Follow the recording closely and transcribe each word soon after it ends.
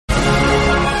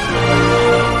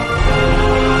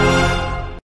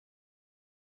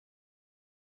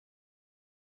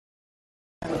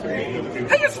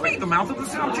mouth of the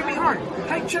South, Jimmy Hart.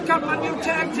 Hey, check out my new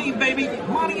tag team, baby,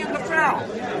 Monty and the Pharaoh.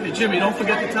 Hey, Jimmy, don't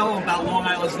forget to tell them about Long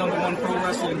Island's #1 pro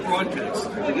wrestling broadcast.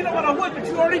 Well, you know what, I would, but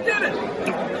you already did it.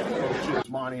 It's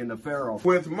Monty and the Pharaoh.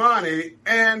 With Monty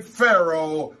and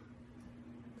Pharaoh.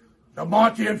 The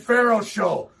Monty and Pharaoh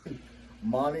Show.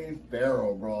 Monty and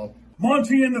Pharaoh, bro.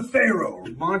 Monty and the Pharaoh.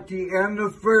 Monty and the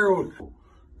Pharaoh.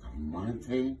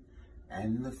 Monty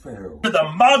and the Pharaoh.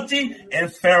 The Monty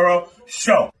and Pharaoh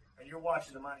Show. And you're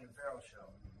watching the Monty and Pharaoh Show.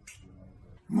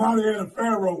 Monty and the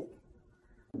Pharaoh.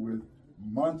 With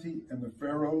Monty and the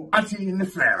Pharaoh. Monty and the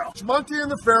Pharaoh. It's Monty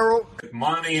and the Pharaoh.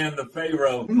 Monty and the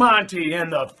Pharaoh. Monty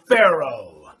and the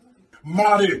Pharaoh.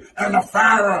 Monty and the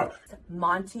Pharaoh.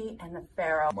 Monty and the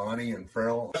Pharaoh. Monty and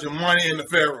Pharaoh. It's Monty and the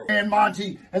Pharaoh. And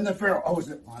Monty and the Pharaoh. Oh, is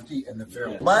it Monty and the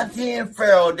Pharaoh? Monty and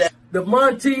Pharaoh. The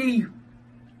Monty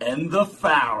and the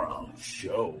Pharaoh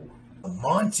Show.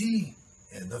 Monty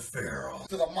and the Pharaoh.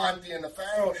 To the Monty and the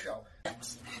Pharaoh Show.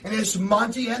 And it's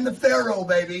Monty and the Pharaoh,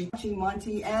 baby.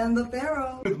 Monty and the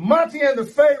Pharaoh. With Monty and the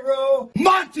Pharaoh.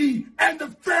 Monty and the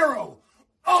Pharaoh.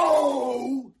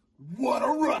 Oh, what a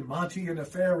run. Monty and the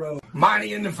Pharaoh.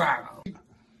 Monty and the Pharaoh.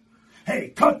 Hey,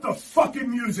 cut the fucking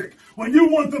music. When you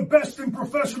want the best in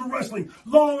professional wrestling,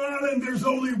 Long Island, there's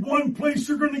only one place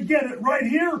you're going to get it, right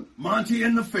here. Monty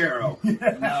and the Pharaoh.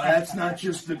 Now, that's not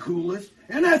just the coolest,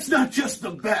 and that's not just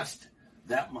the best.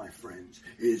 That, my friends,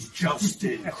 is just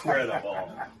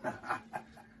incredible.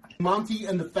 Monty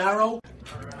and the Pharaoh.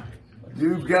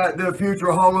 You've got the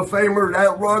future Hall of Famer,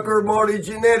 that rocker, Marty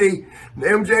Jannetty,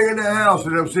 MJ in the house,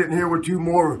 and I'm sitting here with two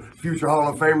more future Hall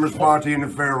of Famers, Monty and the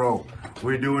Pharaoh.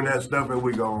 We're doing that stuff, and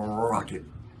we're going to rock it.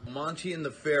 Monty and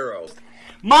the Pharaoh.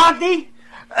 Monty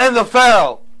and the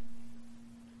Pharaoh.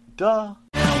 Duh.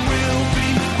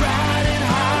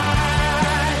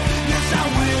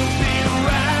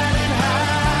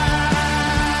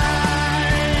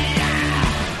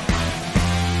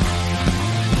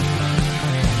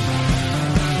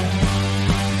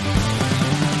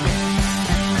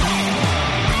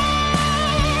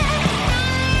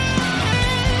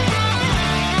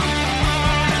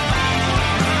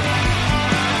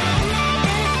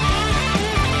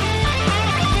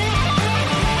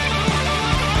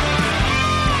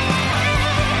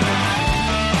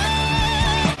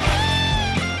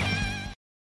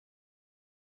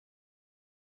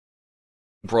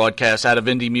 Broadcast out of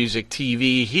Indie Music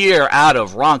TV here out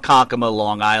of Ronkonkoma,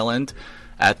 Long Island.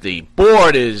 At the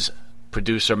board is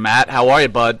producer Matt. How are you,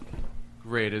 bud?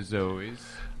 Great as always.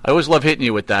 I always love hitting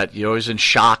you with that. You're always in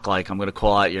shock, like I'm going to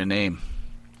call out your name.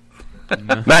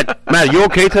 Matt, are you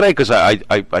okay today? Because I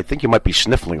think you might be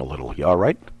sniffling a little. You all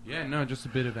right? Yeah, no, just a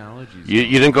bit of allergies. You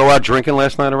didn't go out drinking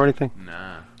last night or anything?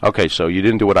 Nah. Okay, so you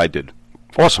didn't do what I did.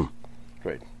 Awesome.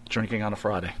 Great. Drinking on a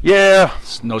Friday. Yeah.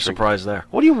 No surprise there.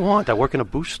 What do you want? I work in a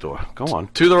booze store. Go on.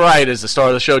 To the right is the star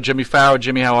of the show, Jimmy Farrow.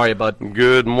 Jimmy, how are you, bud?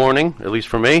 Good morning, at least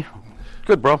for me.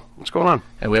 Good, bro. What's going on?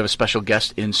 And we have a special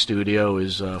guest in studio,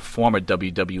 is former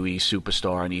WWE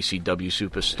superstar and ECW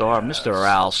superstar, yes, Mr.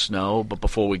 Al Snow. But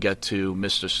before we get to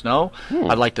Mr. Snow,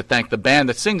 I'd like to thank the band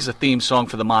that sings the theme song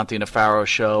for the Monty and the Pharaoh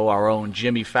Show, our own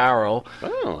Jimmy Farrow,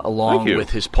 along with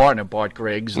his partner, Bart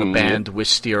Griggs, the band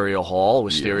Wisteria Hall.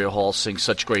 Wisteria Hall sings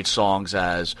such great songs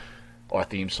as our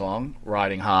theme song,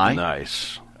 Riding High.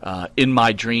 Nice. In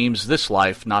My Dreams, This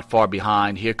Life, Not Far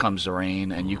Behind, Here Comes the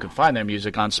Rain, and you can find their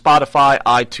music on Spotify,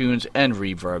 iTunes, and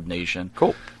Reverb Nation.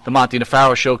 Cool. The Monty and the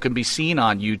Pharaoh Show can be seen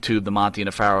on YouTube, The Monty and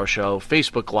the Pharaoh Show,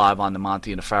 Facebook Live on The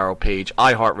Monty and the Pharaoh page,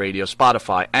 iHeartRadio,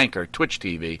 Spotify, Anchor, Twitch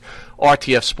TV,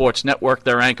 RTF Sports Network,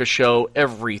 their Anchor show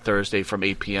every Thursday from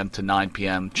 8 p.m. to 9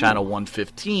 p.m., Channel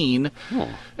 115,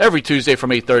 every Tuesday from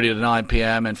 8:30 to 9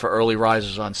 p.m., and for early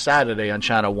risers on Saturday on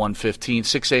Channel 115,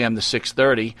 6 a.m. to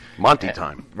 6:30. Monty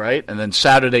time. Right? And then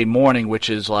Saturday morning, which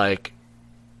is like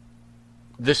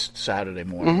this Saturday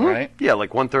morning, right? Yeah,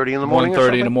 like 1:30 in the morning.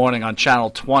 1:30 in the morning on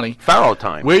Channel 20. Pharaoh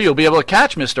time. Where you'll be able to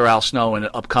catch Mr. Al Snow in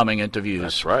upcoming interviews.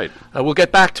 That's right. We'll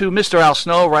get back to Mr. Al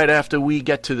Snow right after we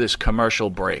get to this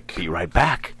commercial break. Be right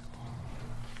back.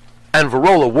 And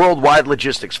Verola Worldwide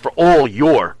Logistics for all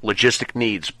your logistic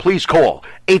needs. Please call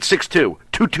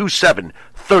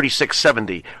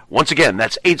 862-227-3670. Once again,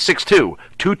 that's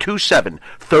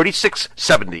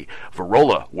 862-227-3670.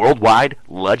 Verola Worldwide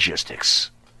Logistics.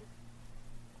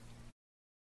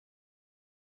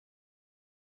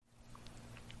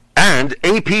 And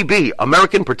APB,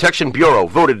 American Protection Bureau,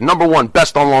 voted #1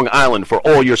 best on Long Island for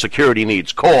all your security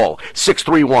needs. Call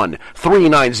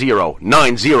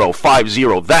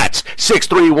 631-390-9050. That's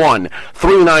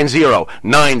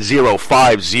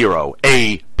 631-390-9050.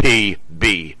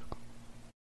 APB.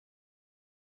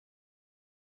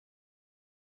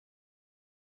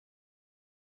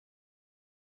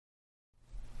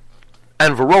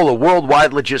 and Verola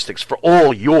Worldwide Logistics for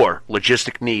all your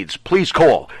logistic needs. Please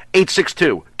call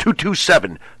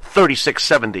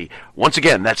 862-227-3670. Once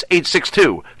again, that's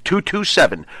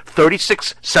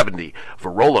 862-227-3670.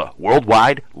 Verola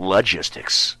Worldwide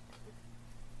Logistics.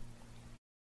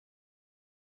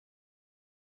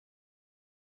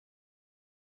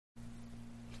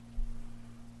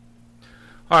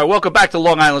 All right, welcome back to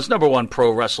Long Island's #1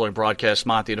 pro wrestling broadcast,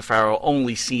 Monty and Pharaoh,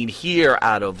 only seen here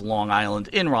out of Long Island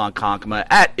in Ronkonkoma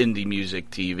at Indie Music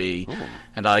TV. Ooh.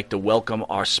 And I'd like to welcome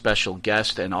our special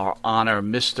guest and our honor,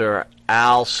 Mr.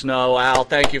 Al Snow. Al,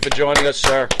 thank you for joining us,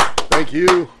 sir. Thank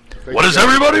you. What does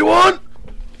everybody want?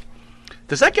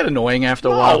 Does that get annoying after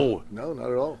a while? No,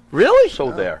 not at all. Really? So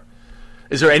No. there.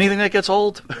 Is there anything that gets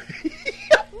old?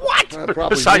 What? Probably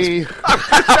Besides me.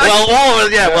 Well, all of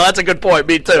it, yeah, well, that's a good point.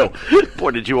 Me too.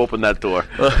 Boy, did you open that door.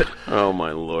 Oh,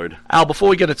 my Lord. Al, before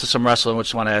we get into some wrestling, I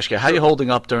just want to ask you, how are you holding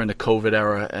up during the COVID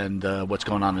era and what's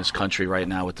going on in this country right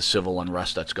now with the civil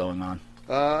unrest that's going on?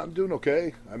 I'm doing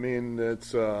okay. I mean,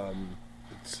 it's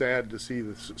sad to see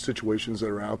the situations that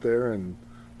are out there and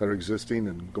that are existing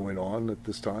and going on at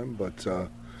this time. But,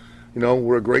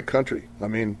 we're a great country. I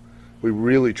mean, we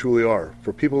really, truly are.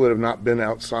 For people that have not been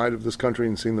outside of this country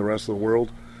and seen the rest of the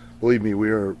world, believe me, we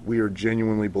are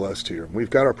genuinely blessed here. We've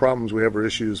got our problems, we have our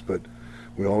issues, but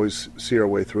we always see our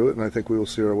way through it, and I think we will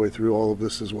see our way through all of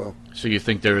this as well. So you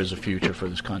think there is a future for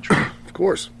this country? Of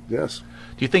course, yes.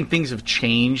 Do you think things have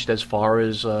changed as far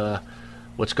as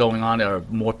what's going on? Are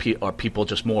people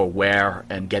just more aware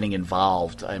and getting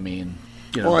involved? I mean,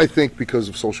 Well, I think because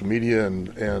of social media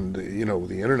and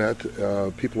the internet,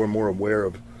 people are more aware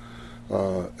of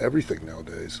everything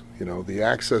nowadays. The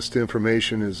access to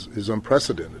information is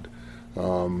unprecedented.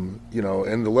 And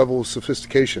the level of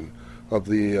sophistication of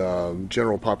the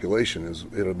general population is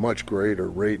at a much greater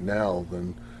rate now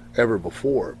than ever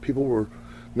before. People were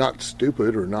not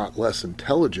stupid or not less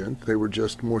intelligent. They were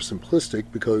just more simplistic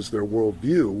because their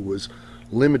worldview was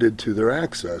limited to their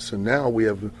access. And now we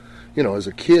have, as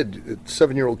a kid, a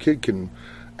 7-year-old kid can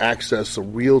access a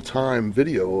real-time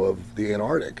video of the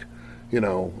Antarctic.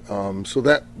 So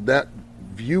that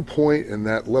viewpoint and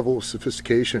that level of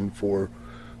sophistication for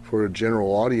a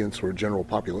general audience or a general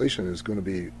population is going to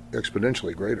be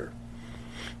exponentially greater.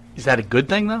 Is that a good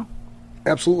thing, though?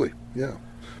 Absolutely, yeah.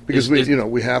 Because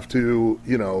we have to,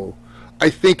 I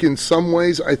think in some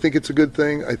ways, I think it's a good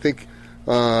thing. I think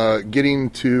getting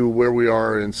to where we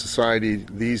are in society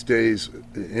these days,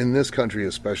 in this country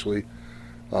especially,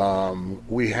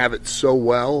 we have it so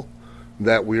well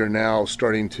that we are now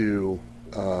starting to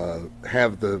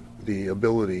have the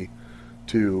ability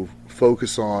to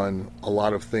focus on a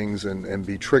lot of things and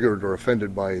be triggered or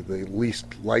offended by the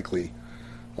least likely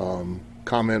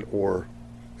comment or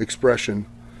expression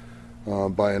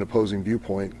by an opposing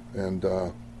viewpoint and,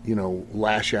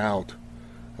 lash out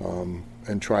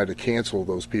and try to cancel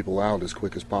those people out as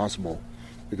quick as possible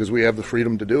because we have the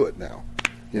freedom to do it now.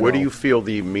 Where do you feel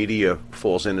the media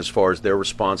falls in as far as their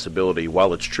responsibility?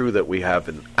 While it's true that we have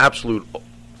an absolute,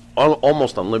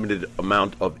 almost unlimited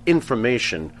amount of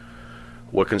information,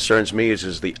 what concerns me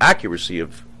is the accuracy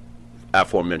of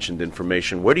aforementioned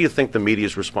information. Where do you think the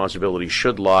media's responsibility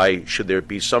should lie? Should there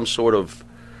be some sort of,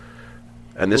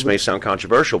 and this may sound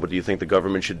controversial, but do you think the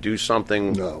government should do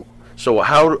something? No. So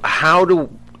how do,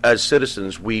 as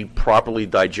citizens, we properly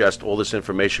digest all this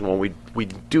information when we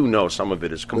do know some of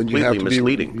it is completely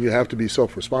misleading? You have to be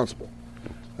self-responsible.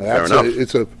 Fair enough.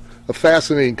 It's a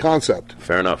fascinating concept.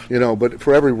 Fair enough. But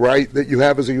for every right that you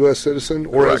have as a U.S. citizen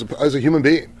or as a human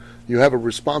being, you have a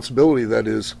responsibility that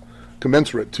is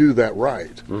commensurate to that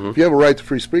right. Mm-hmm. If you have a right to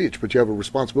free speech, but you have a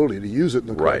responsibility to use it in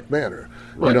the correct manner.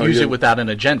 Well, use it without an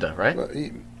agenda, right?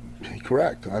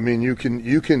 Correct. I mean, you're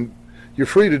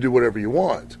free to do whatever you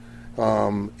want.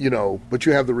 But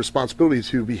you have the responsibility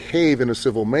to behave in a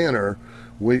civil manner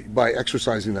by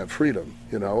exercising that freedom,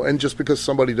 and just because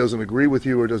somebody doesn't agree with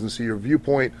you or doesn't see your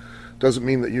viewpoint doesn't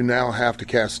mean that you now have to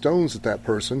cast stones at that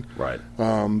person. Right.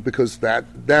 Because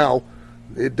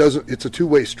it's a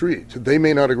two-way street. They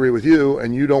may not agree with you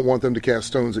and you don't want them to cast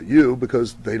stones at you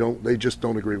because they just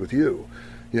don't agree with you.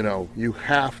 You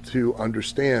have to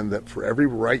understand that for every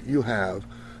right you have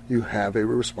a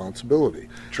responsibility.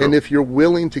 True. And if you're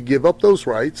willing to give up those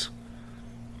rights,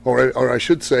 or I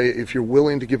should say, if you're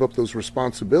willing to give up those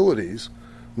responsibilities,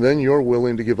 then you're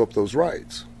willing to give up those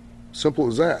rights. Simple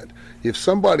as that. If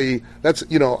somebody, I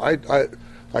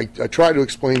try to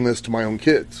explain this to my own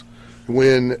kids.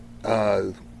 When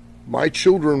my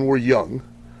children were young,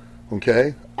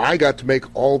 okay, I got to make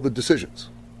all the decisions.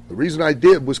 The reason I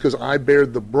did was because I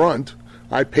bared the brunt,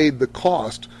 I paid the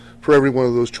cost for every one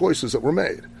of those choices that were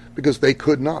made. because they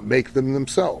could not make them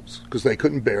themselves, because they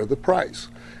couldn't bear the price.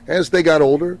 As they got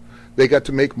older, they got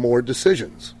to make more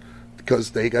decisions,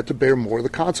 because they got to bear more of the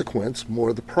consequence, more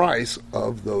of the price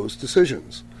of those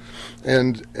decisions.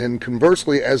 And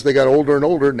conversely, as they got older and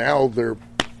older, now they're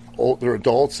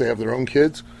adults, they have their own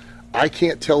kids. I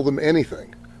can't tell them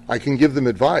anything. I can give them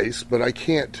advice, but I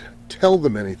can't tell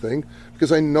them anything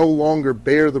because I no longer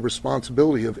bear the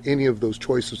responsibility of any of those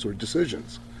choices or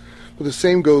decisions. But the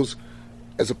same goes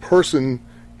as a person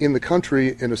in the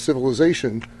country, in a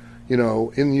civilization, in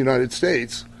the United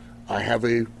States. I have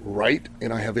a right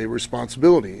and I have a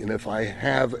responsibility. And if I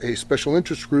have a special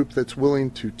interest group that's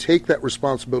willing to take that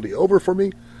responsibility over for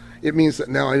me, it means that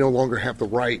now I no longer have the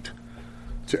right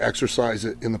to exercise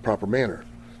it in the proper manner,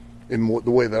 in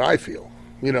the way that I feel.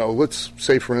 Let's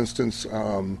say, for instance,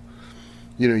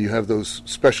 you have those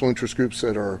special interest groups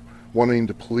that are wanting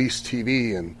to police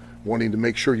TV and wanting to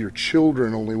make sure your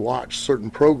children only watch certain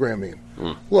programming.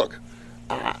 Look,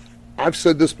 I've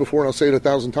said this before and I'll say it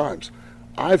 1,000 times.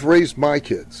 I've raised my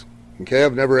kids. Okay,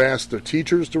 I've never asked the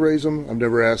teachers to raise them. I've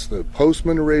never asked the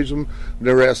postman to raise them. I've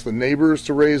never asked the neighbors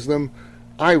to raise them.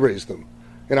 I raised them.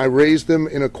 And I raised them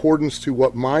in accordance to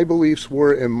what my beliefs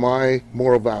were and my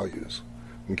moral values.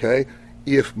 Okay?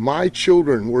 If my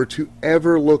children were to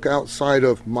ever look outside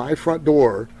of my front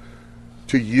door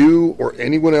to you or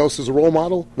anyone else as a role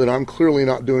model, then I'm clearly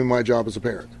not doing my job as a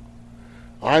parent.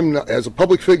 I'm not, as a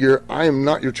public figure, I am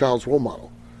not your child's role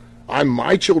model. I'm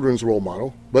my children's role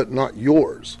model, but not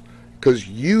yours, because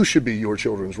you should be your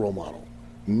children's role model.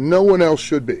 No one else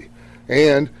should be.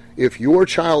 And if your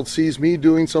child sees me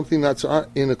doing something that's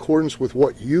in accordance with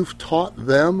what you've taught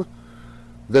them,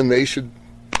 then they should,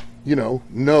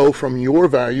 know from your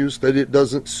values that it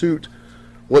doesn't suit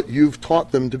what you've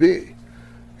taught them to be,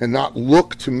 and not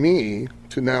look to me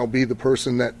to now be the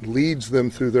person that leads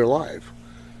them through their life.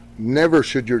 Never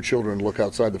should your children look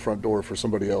outside the front door for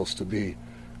somebody else to be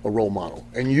a role model.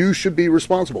 And you should be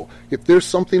responsible. If there's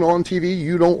something on TV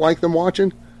you don't like them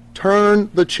watching, turn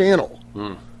the channel.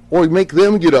 Or make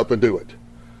them get up and do it,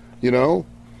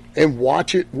 and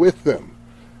watch it with them.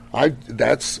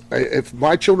 If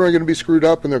my children are going to be screwed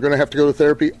up and they're going to have to go to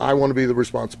therapy, I want to be the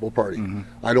responsible party.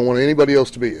 I don't want anybody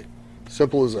else to be.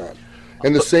 Simple as that.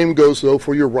 And the same goes, though,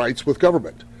 for your rights with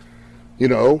government. You're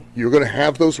going to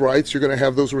have those rights. You're going to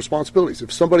have those responsibilities.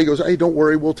 If somebody goes, hey, don't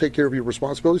worry, we'll take care of your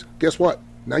responsibilities, guess what?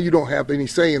 Now you don't have any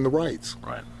say in the rights.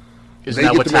 Right. Isn't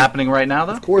that what's happening right now,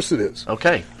 though? Of course it is.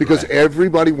 Okay. Because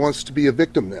everybody wants to be a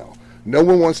victim now. No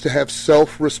one wants to have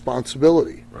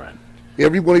self-responsibility. Right.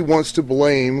 Everybody wants to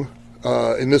blame,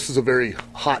 and this is a very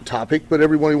hot topic, but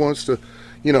everybody wants to,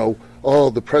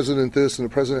 the president this and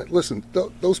the president. Listen,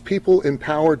 those people in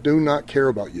power do not care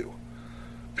about you.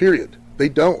 Period. They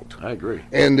don't. I agree.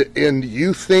 And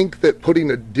you think that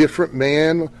putting a different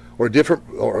man or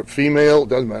a female, it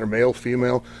doesn't matter, male,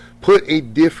 female, put a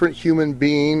different human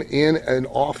being in an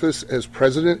office as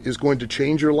president is going to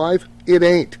change your life? It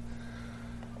ain't.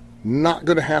 Not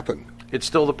going to happen. It's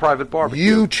still the private barbecue.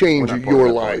 You change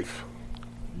your life.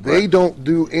 They don't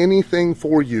do anything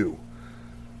for you.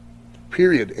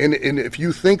 Period. And if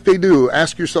you think they do,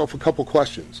 ask yourself a couple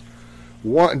questions.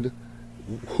 One,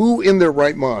 who in their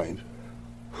right mind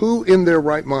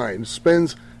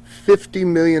spends $50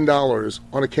 million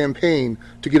on a campaign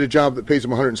to get a job that pays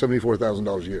them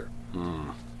 $174,000 a year?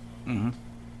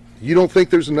 You don't think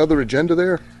there's another agenda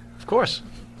there? Of course.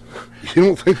 You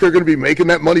don't think they're going to be making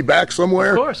that money back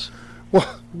somewhere? Of course.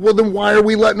 Well, then why are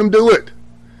we letting them do it?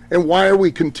 And why are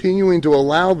we continuing to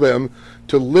allow them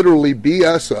to literally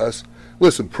BS us?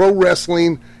 Listen, pro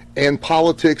wrestling and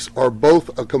politics are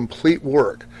both a complete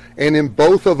work. And in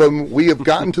both of them, we have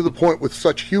gotten to the point with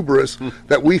such hubris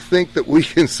that we think that we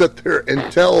can sit there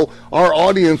and tell our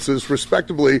audiences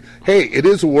respectively, hey, it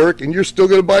is a work, and you're still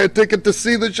going to buy a ticket to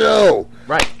see the show.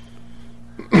 Right.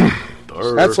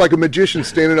 That's like a magician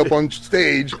standing up on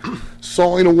stage,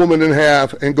 sawing a woman in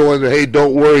half and going, hey,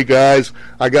 don't worry, guys.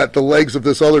 I got the legs of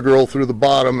this other girl through the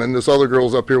bottom, and this other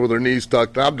girl's up here with her knees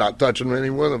tucked. I'm not touching any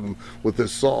one of them with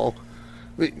this saw.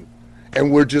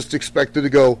 And we're just expected to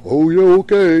go, oh, yeah,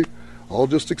 okay, I'll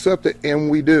just accept it. And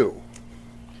we do.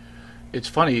 It's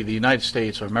funny, the United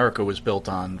States or America was built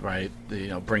on, right,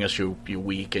 bring us you're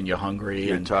weak and you're hungry.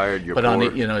 You're tired, you're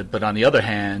poor. But on the other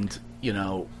hand,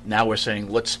 now we're saying,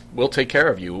 we'll take care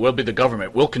of you. We'll be the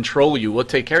government. We'll control you. We'll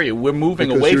take care of you. We're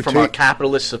moving away from our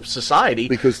capitalist society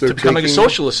to becoming a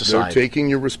socialist society. They're taking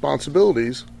your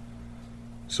responsibilities.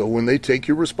 So when they take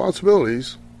your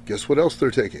responsibilities, guess what else they're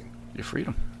taking? Your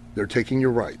freedom. They're taking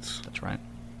your rights. That's right.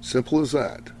 Simple as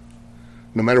that.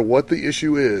 No matter what the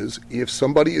issue is, if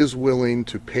somebody is willing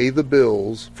to pay the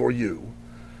bills for you,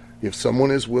 If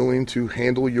someone is willing to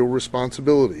handle your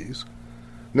responsibilities,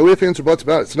 no ifs, ands, or buts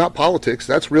about it. It's not politics.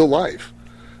 That's real life.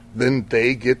 Then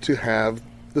they get to have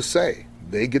the say.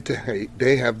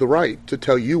 They have the right to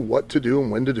tell you what to do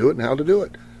and when to do it and how to do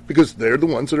it, because they're the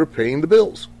ones that are paying the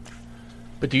bills.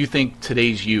 But do you think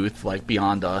today's youth, like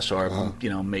beyond us, or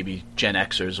maybe Gen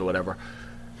Xers or whatever,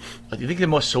 do you think they're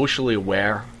more socially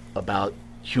aware about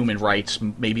human rights,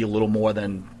 maybe a little more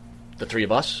than the three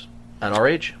of us at our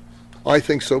age? I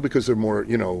think so, because they're more,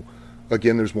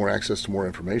 again, there's more access to more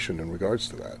information in regards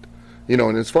to that.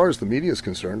 And as far as the media is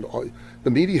concerned,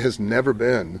 the media has never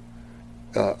been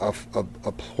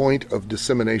a point of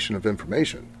dissemination of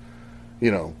information.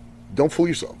 Don't fool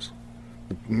yourselves.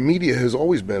 The media has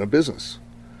always been a business.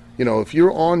 If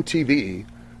you're on TV,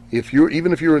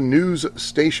 even if you're a news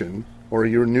station or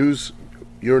your news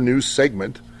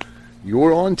segment,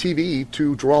 you're on TV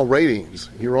to draw ratings.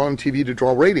 You're on TV to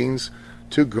draw ratings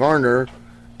to garner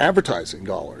advertising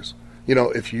dollars.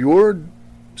 If you're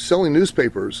selling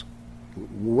newspapers,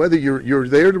 whether you're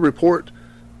there to report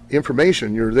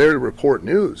information, you're there to report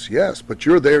news, yes, but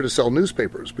you're there to sell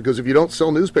newspapers, because if you don't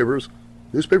sell newspapers,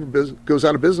 goes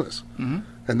out of business, and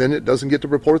then it doesn't get to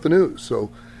report the news.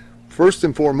 So first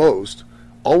and foremost,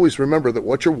 always remember that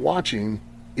what you're watching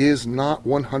is not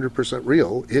 100%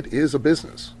 real. It is a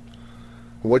business.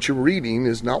 What you're reading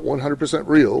is not 100%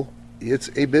 real. It's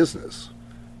a business.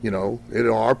 It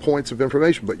are points of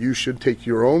information, but you should take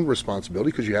your own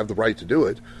responsibility, because you have the right to do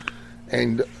it,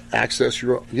 and access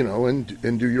your,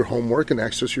 and do your homework and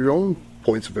access your own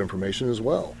points of information as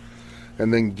well.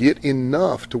 And then get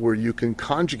enough to where you can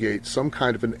conjugate some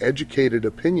kind of an educated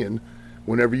opinion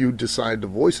whenever you decide to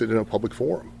voice it in a public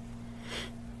forum.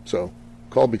 So,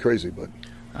 call me crazy, but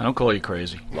I don't call you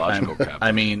crazy. Logical, Captain.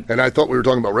 I mean, and I thought we were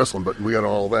talking about wrestling, but we got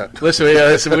all that. Listen,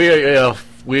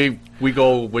 we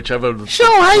go whichever. So,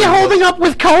 how you holding up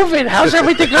with COVID? How's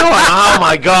everything going? Oh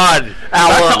my God!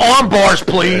 Arm bars,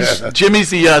 please. Jimmy's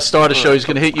the star of the show. He's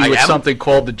going to hit you with something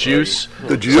called the juice.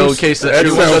 The juice. So in case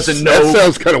anyone doesn't know, that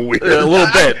sounds kind of weird. A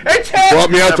little bit.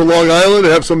 Brought me out to Long Island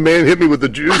and have some man hit me with the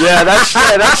juice. Yeah,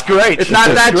 that's great. It's not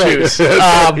that juice.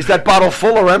 Is that bottle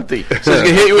full or empty? So he's going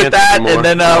to hit you with that, and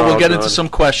then we'll get into some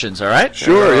questions. All right?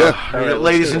 Sure. Yeah. All right,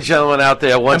 ladies and gentlemen out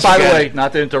there, once and by again, the way,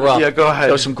 not to interrupt. Yeah, go ahead.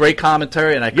 There was some great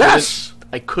commentary, and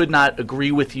I could not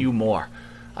agree with you more.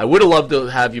 I would have loved to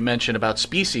have you mention about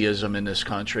speciesism in this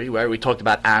country, where we talked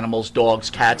about animals, dogs,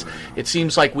 cats. It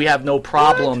seems like we have no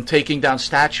problem taking down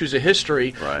statues of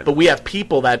history, but we have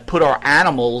people that put our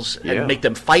animals and make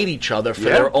them fight each other for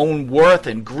their own worth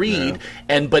and greed.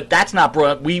 But that's not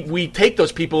brought. We take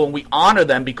those people and we honor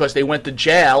them because they went to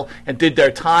jail and did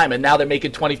their time, and now they're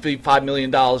making $25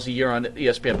 million a year on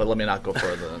ESPN. But let me not go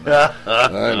further than that.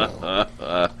 I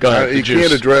know. Go ahead. You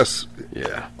can't address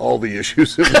all the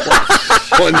issues in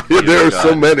one. There are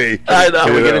so many. I know.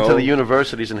 Can we get into the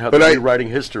universities and how they're rewriting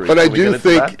history? But I do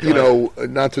think,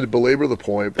 not to belabor the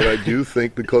point, but I do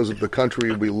think because of the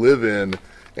country we live in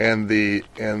and the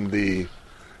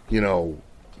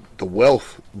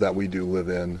wealth that we do live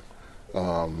in,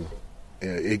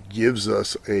 it gives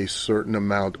us a certain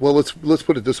amount. Well, let's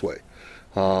put it this way: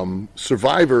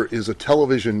 Survivor is a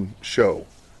television show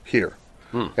here,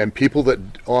 and people that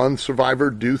on Survivor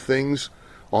do things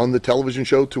on the television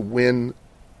show to win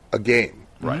a game.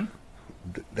 Right.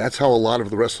 That's how a lot of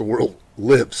the rest of the world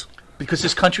lives. Because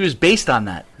this country is based on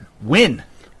that. Win.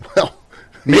 Well,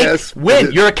 yes.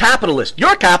 Win. You're a capitalist.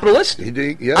 You're a capitalist.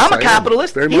 Yes, I'm a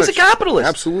capitalist. He's a capitalist.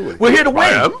 Absolutely. We're here to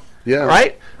win. Yeah.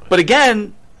 Right? But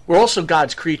again, we're also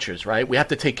God's creatures, right? We have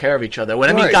to take care of each other. When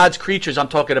I mean God's creatures, I'm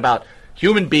talking about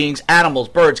human beings, animals,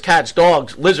 birds, cats,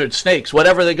 dogs, lizards, snakes,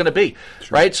 whatever they're going to be.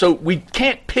 Sure. Right? So we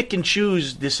can't pick and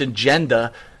choose this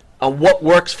agenda what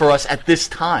works for us at this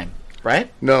time,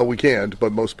 right? No, we can't,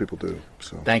 but most people do.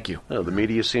 So. Thank you. No, the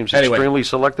media seems extremely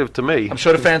selective to me. I'm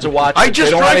sure the fans are watching. I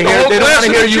just they don't want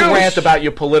to hear you rant about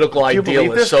your political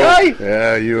idealists. This guy?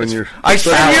 Yeah, you and your... I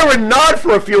sit here and nod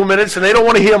for a few minutes, and they don't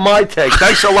want to hear my take.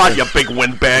 Thanks a lot, you big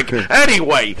windbag.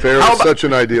 Anyway. Farrell's such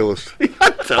an idealist.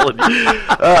 I'm telling you.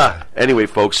 Anyway,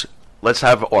 folks. Let's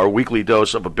have our weekly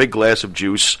dose of a big glass of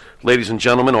juice. Ladies and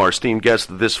gentlemen, our esteemed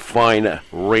guest this fine,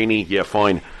 rainy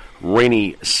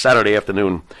Saturday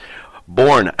afternoon.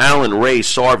 Born Alan Ray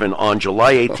Sarvin on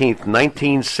July 18th,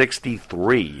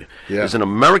 1963. Is an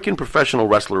American professional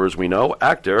wrestler, as we know,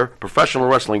 actor, professional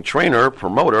wrestling trainer,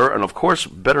 promoter, and of course,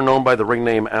 better known by the ring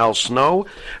name Al Snow.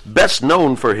 Best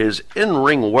known for his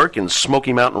in-ring work in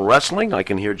Smoky Mountain Wrestling. I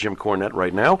can hear Jim Cornette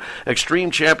right now.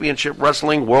 Extreme Championship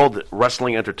Wrestling, World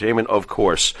Wrestling Entertainment, of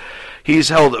course. He's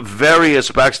held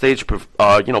various backstage,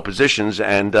 positions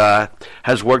and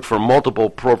has worked for multiple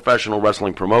professional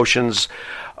wrestling promotions.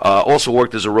 Also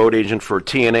worked as a road agent for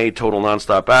TNA, Total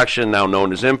Nonstop Action, now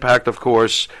known as Impact, of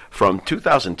course, from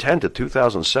 2010 to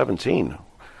 2017.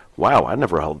 Wow, I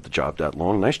never held the job that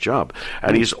long. Nice job.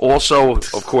 And he's also,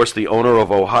 of course, the owner of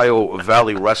Ohio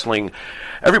Valley Wrestling.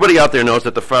 Everybody out there knows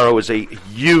that the Pharaoh is a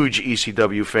huge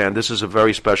ECW fan. This is a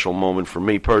very special moment for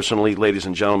me personally. Ladies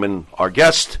and gentlemen, our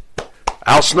guest,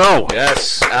 Al Snow.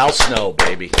 Yes, Al Snow,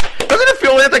 baby. Doesn't it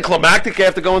feel anticlimactic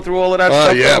after going through all of that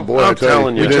stuff? Yeah, though? boy, I'm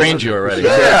telling you. We trained you already.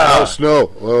 Yeah. Al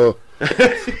Snow.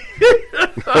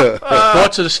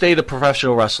 Thoughts of the state of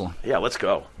professional wrestling? Yeah, let's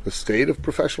go. The state of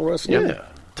professional wrestling? Yeah.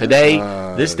 Today,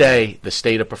 this day, the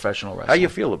state of professional wrestling. How you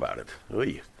feel about it?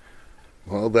 Oy.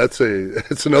 Well, that's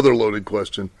another loaded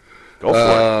question. Go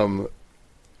for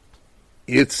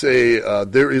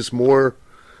it. There is more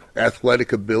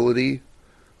athletic ability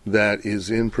that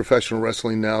is in professional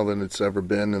wrestling now than it's ever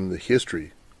been in the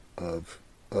history of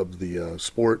the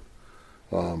sport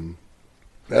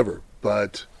ever.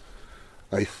 But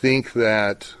I think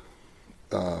that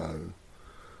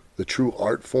the true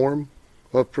art form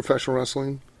of professional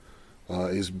wrestling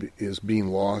is being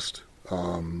lost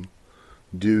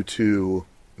due to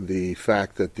the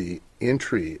fact that the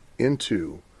entry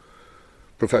into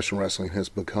professional wrestling has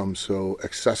become so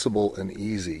accessible and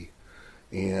easy,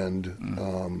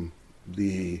 and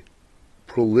the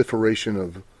proliferation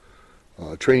of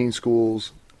training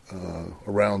schools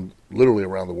literally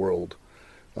around the world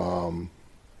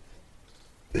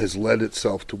has led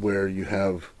itself to where you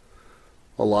have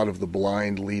a lot of the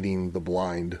blind leading the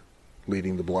blinder,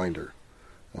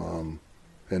 and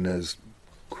has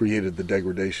created the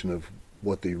degradation of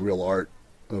what the real art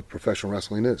of professional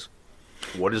wrestling is.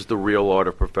 What is the real art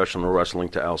of professional wrestling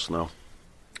to Al Snow?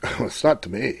 It's not to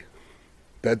me.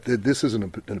 This is an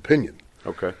opinion.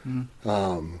 Okay.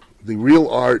 The real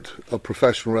art of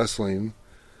professional wrestling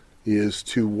is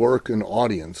to work an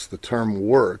audience. The term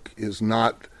work is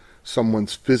not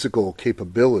someone's physical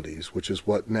capabilities, which is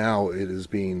what now it is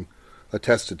being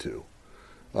attested to.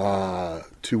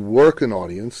 To work an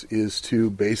audience is to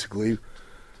basically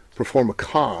perform a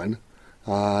con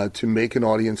to make an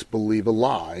audience believe a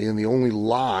lie, and the only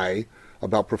lie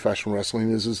about professional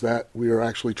wrestling is that we are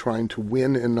actually trying to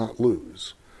win and not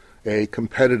lose, a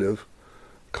competitive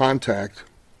combat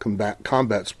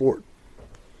sport.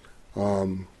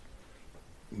 That's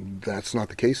not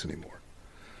the case anymore.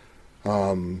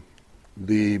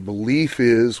 The belief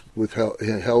is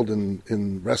held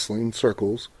in wrestling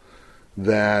circles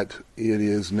that it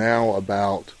is now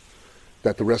about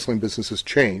that the wrestling business has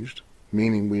changed,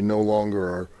 meaning we no longer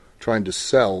are trying to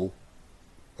sell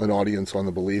an audience on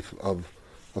the belief of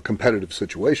a competitive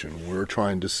situation. We're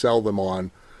trying to sell them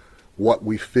on what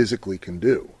we physically can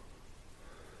do.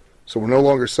 So we're no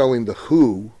longer selling the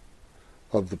who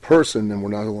of the person, and we're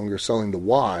no longer selling the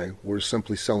why. We're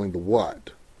simply selling the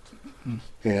what.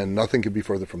 And nothing could be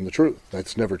further from the truth.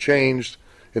 That's never changed.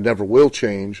 It never will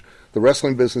change. The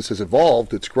wrestling business has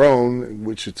evolved. It's grown,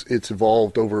 which it's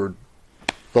evolved over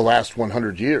the last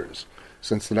 100 years.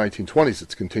 Since the 1920s,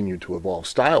 it's continued to evolve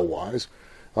style-wise.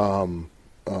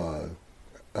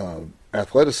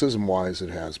 Athleticism-wise,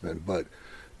 it has been. But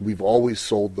we've always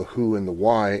sold the who and the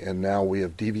why, and now we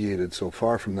have deviated so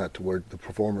far from that to where the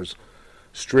performers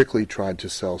strictly tried to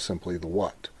sell simply the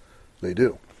what they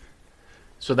do.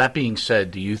 So that being said,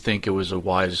 do you think it was a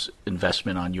wise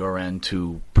investment on your end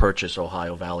to purchase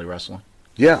Ohio Valley Wrestling?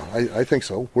 Yeah, I think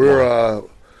so.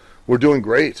 We're doing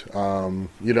great. We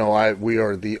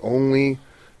are the only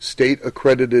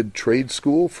state-accredited trade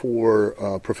school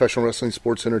for professional wrestling,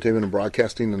 sports entertainment, and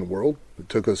broadcasting in the world. It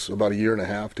took us about a year and a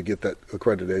half to get that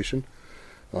accreditation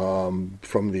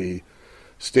from the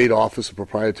State Office of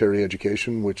Proprietary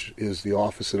Education, which is the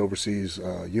office that oversees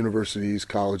universities,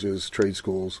 colleges, trade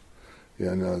schools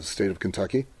in the state of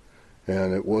Kentucky,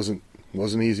 and it wasn't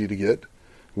easy to get.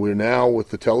 We're now with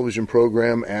the television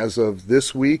program as of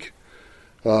this week.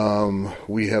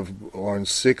 We have on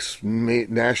 6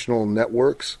 national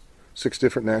networks, 6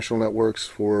 different national networks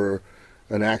for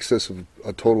an access of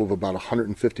a total of about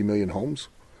 150 million homes.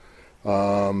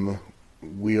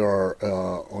 We are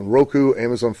on Roku,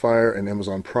 Amazon Fire, and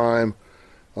Amazon Prime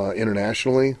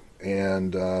internationally,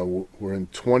 and we're in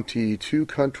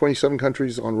 27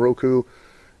 countries on Roku,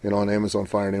 and on Amazon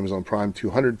Fire and Amazon Prime,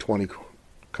 220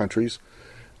 countries.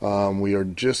 We are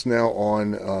just now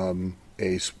on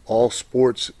a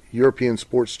all-sports European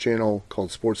sports channel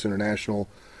called Sports International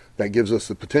that gives us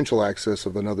the potential access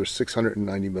of another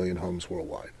 690 million homes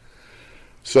worldwide.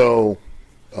 So,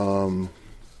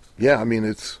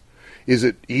 is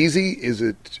it easy? Is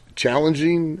it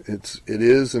challenging? It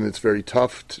is, and it's very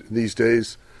tough these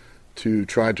days to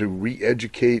try to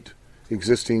re-educate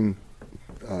existing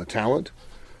talent.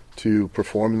 to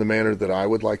perform in the manner that I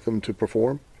would like them to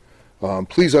perform.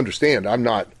 Please understand, I'm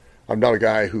not a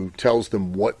guy who tells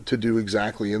them what to do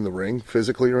exactly in the ring,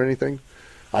 physically or anything.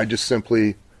 I just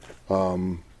simply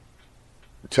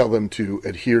tell them to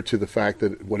adhere to the fact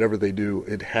that whatever they do,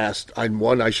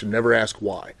 I should never ask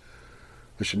why.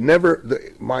 I should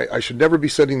never be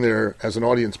sitting there as an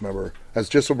audience member, as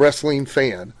just a wrestling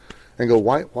fan, and go,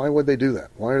 why would they do that?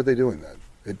 Why are they doing that?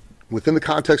 Within the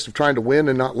context of trying to win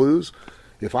and not lose,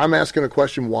 if I'm asking a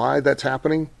question why that's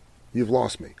happening, you've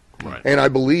lost me. Right. And I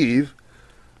believe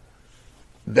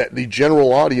that the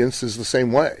general audience is the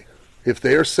same way. If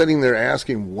they're sitting there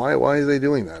asking, why are they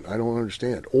doing that? I don't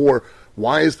understand. Or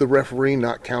why is the referee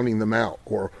not counting them out?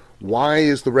 Or why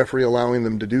is the referee allowing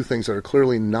them to do things that are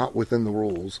clearly not within the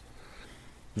rules?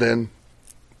 Then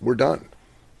we're done.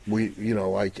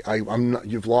 I'm not,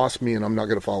 you've lost me, and I'm not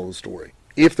going to follow the story.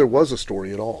 If there was a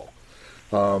story at all.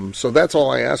 So that's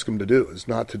all I ask them to do, is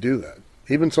not to do that.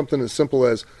 Even something as simple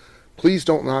as, please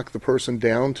don't knock the person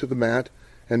down to the mat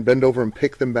and bend over and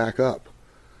pick them back up,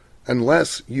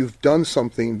 unless you've done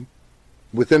something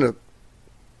that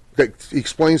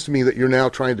explains to me that you're now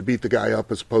trying to beat the guy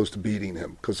up as opposed to beating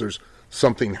him, because there's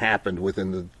something happened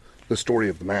within the story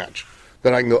of the match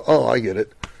that I can go, oh, I get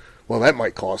it. Well, that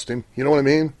might cost him. You know what I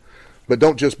mean? But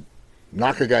don't just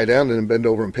knock a guy down and then bend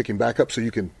over and pick him back up so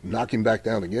you can knock him back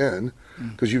down again,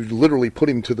 because you've literally put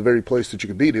him to the very place that you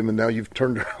could beat him, and now you've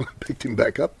turned around and picked him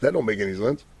back up. That don't make any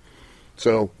sense.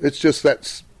 So it's just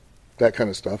that kind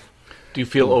of stuff. Do you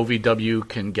feel OVW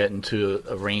can get into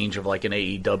a range of like an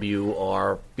AEW,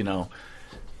 or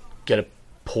get a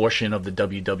portion of the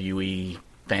WWE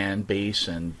fan base?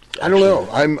 And I don't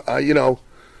know.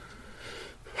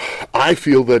 I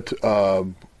feel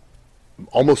that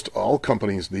almost all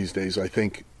companies these days, I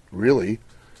think, really,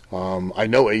 I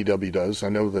know AEW does. I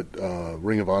know that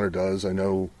Ring of Honor does. I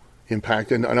know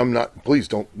Impact, and I'm not. Please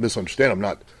don't misunderstand. I'm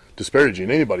not disparaging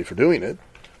anybody for doing it.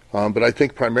 But I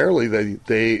think primarily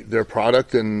their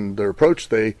product and their approach,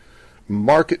 they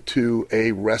market to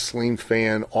a wrestling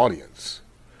fan audience,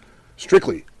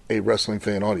 strictly a wrestling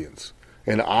fan audience.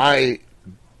 And I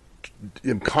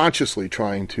am consciously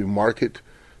trying to market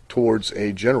towards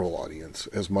a general audience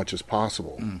as much as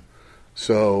possible.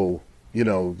 So,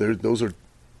 those are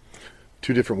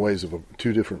two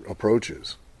different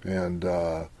approaches. And,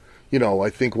 I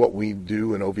think what we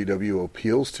do in OVW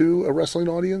appeals to a wrestling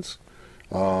audience.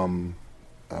 And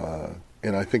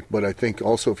I think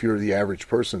also if you're the average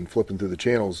person flipping through the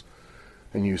channels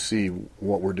and you see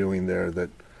what we're doing there, that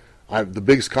the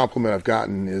biggest compliment I've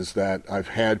gotten is that I've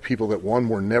had people that, one,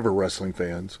 were never wrestling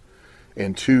fans,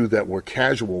 and two, that were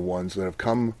casual ones that have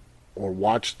come or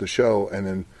watched the show and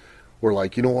then were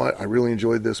like, you know what, I really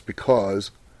enjoyed this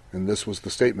because, and this was the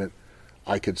statement,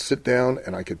 I could sit down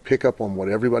and I could pick up on what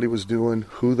everybody was doing,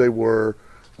 who they were,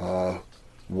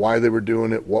 why they were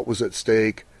doing it, what was at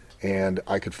stake, and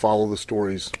I could follow the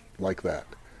stories like that.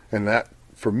 And that,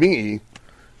 for me,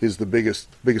 is the biggest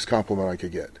compliment I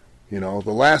could get. The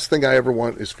last thing I ever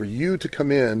want is for you to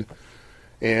come in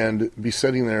and be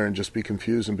sitting there and just be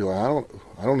confused and be like,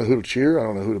 I don't know who to cheer, I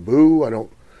don't know who to boo, I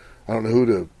don't know who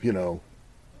to,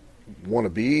 want to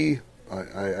be.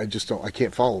 I just don't, I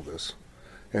can't follow this.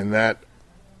 And that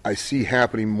I see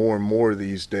happening more and more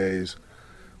these days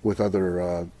with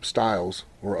other styles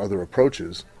or other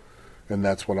approaches, and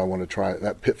that's what I want to try.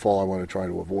 That pitfall I want to try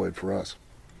to avoid for us.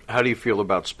 How do you feel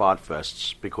about spot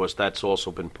fests? Because that's also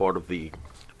been part of the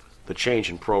change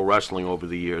in pro wrestling over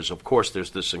the years. Of course,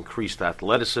 there's this increased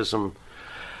athleticism.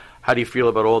 How do you feel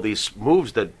about all these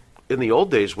moves that in the old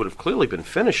days would have clearly been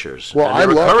finishers? Well, and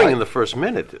they're occurring in the first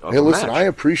minute of the match. I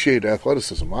appreciate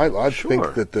athleticism. I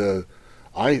think that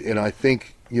I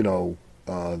think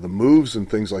the moves and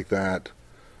things like that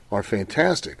are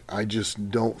fantastic. I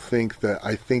just don't think that.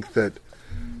 I think that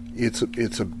it's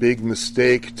a big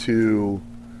mistake to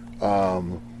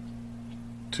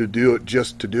do it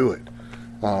just to do it.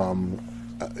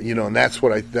 And that's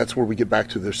where we get back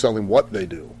to, they're selling what they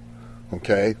do.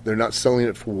 Okay, they're not selling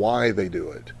it for why they do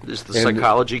it. Is the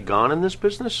psychology gone in this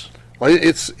business? Well,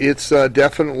 it's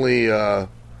definitely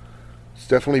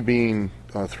being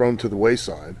thrown to the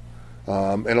wayside.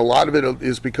 And a lot of it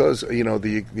is because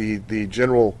the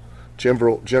general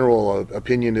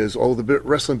opinion is, the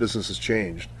wrestling business has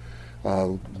changed.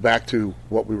 Back to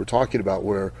what we were talking about,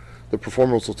 where the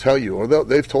performers will tell you, or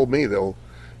they've told me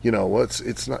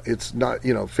it's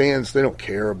not fans, they don't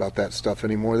care about that stuff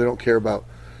anymore. They don't care about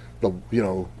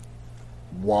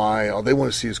why. All they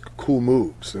want to see is cool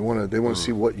moves. They want to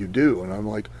see what you do. And I'm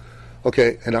like,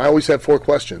 okay. And I always have 4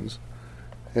 questions.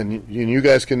 And you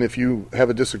guys can, if you have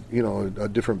a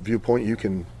different viewpoint, you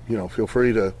can, feel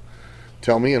free to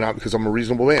Tell me, and because I'm a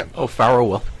reasonable man. Oh, Pharaoh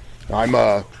will.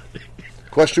 I'm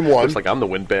question one. Looks like I'm the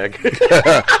windbag.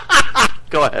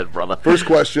 Go ahead, brother. First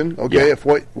question. Okay, Yeah. if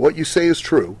what you say is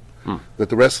true, that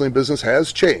the wrestling business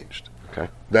has changed. Okay.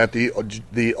 That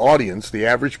the audience, the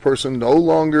average person, no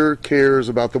longer cares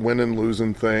about the win and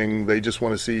losing thing. They just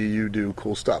want to see you do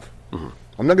cool stuff. Mm-hmm.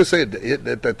 I'm not going to say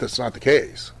that that's not the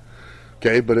case.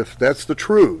 Okay, but if that's the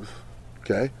truth,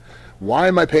 okay, why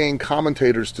am I paying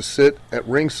commentators to sit at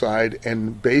ringside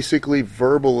and basically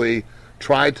verbally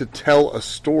try to tell a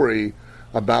story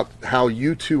about how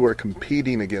you two are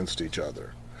competing against each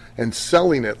other and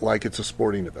selling it like it's a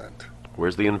sporting event?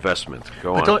 Where's the investment?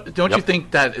 Go But on. don't you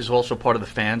think that is also part of the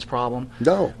fans' problem?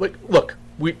 No. Look,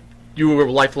 you were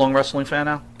a lifelong wrestling fan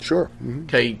now? Sure. Mm-hmm.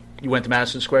 Okay, you went to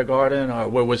Madison Square Garden, or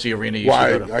where was the arena you used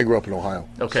to go to? I grew up in Ohio.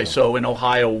 Okay, so in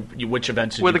Ohio, which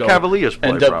events did Where you the go? Cavaliers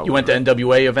play, probably. You went to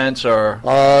NWA events, or?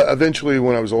 Eventually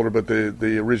when I was older, but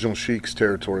the original Sheik's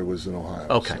territory was in Ohio.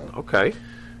 Okay. So. Okay.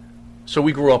 So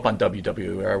we grew up on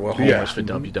WWE. We're homers for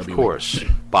WWE. Of course.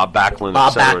 Bob Backlund.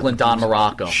 Bob et cetera. Backlund, Don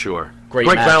Morocco. Sure. Great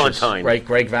Greg matches. Valentine. Right,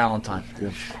 Greg Valentine.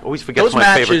 Yeah. Always forgets Those my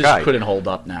matches favorite guy. couldn't hold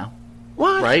up now.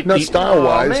 What? Right? Not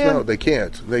style-wise, man. no, they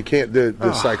can't. They can't.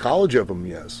 The psychology of them,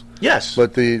 yes. Yes.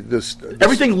 But the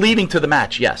everything leading to the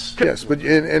match, yes. Yes, but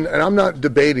and I'm not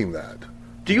debating that.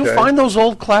 Do you Okay? find those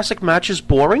old classic matches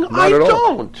boring? Not I at all.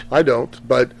 don't. I don't.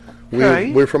 But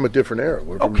Okay. we're from a different era.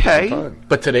 We're from a Okay. different time.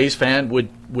 But today's fan would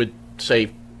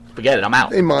say, forget it, I'm out.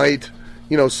 They might.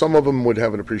 You know, some of them would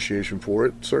have an appreciation for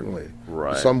it, certainly.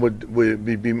 Right. Some would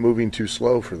be moving too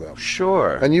slow for them.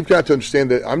 Sure. And you've got to understand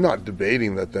that I'm not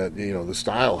debating that the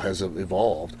style has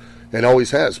evolved and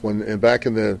always has. And back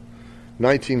in the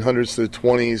 1900s to the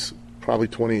 20s, probably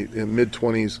mid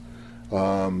 20s,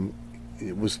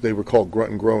 they were called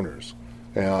grunt and groaners.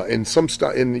 And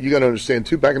and you got to understand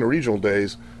too. Back in the regional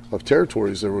days of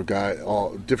territories, there were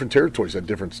different territories had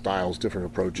different styles, different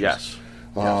approaches. Yes.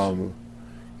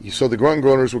 So the grunt and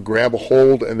groaners would grab a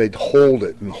hold and they'd hold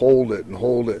it and hold it and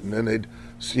hold it, and then they'd,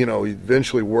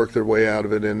 eventually work their way out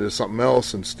of it into something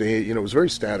else and stay. It was very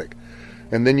static.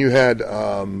 And then you had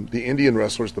the Indian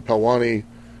wrestlers, the Pelwani,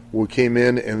 who came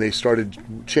in and they started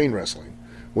chain wrestling,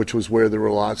 which was where there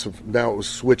were lots of. Now it was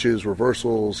switches,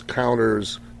 reversals,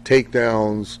 counters,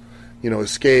 takedowns,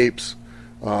 escapes.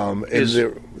 Is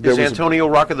Antonio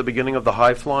Rocca the beginning of the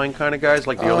high-flying kind of guys,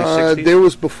 like the early 60s? There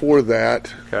was before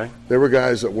that. Okay. There were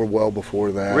guys that were well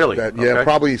before that. Really? Yeah, Okay.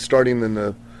 probably starting in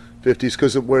the 50s,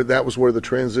 because that was where the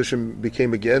transition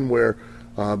became again, where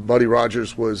Buddy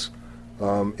Rogers was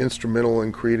instrumental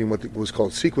in creating what was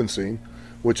called sequencing,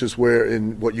 which is where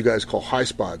in what you guys call high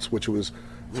spots, which was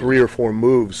 3 or 4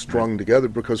 moves strung together,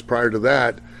 because prior to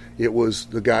that, it was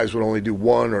the guys would only do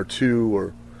 1 or 2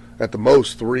 or at the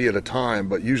most 3 at a time,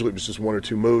 but usually it was just 1 or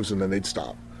 2 moves and then they'd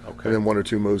stop. Okay. And then 1 or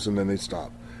 2 moves and then they'd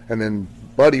stop. And then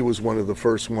Buddy was one of the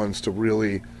first ones to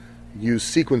really use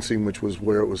sequencing, which was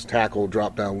where it was tackle,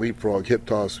 drop down, leapfrog, hip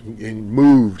toss, and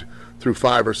moved through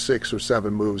 5 or 6 or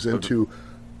 7 moves into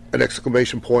an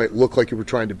exclamation point, look like you were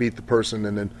trying to beat the person,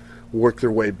 and then work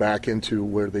their way back into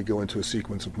where they go into a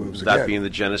sequence of moves That again. being the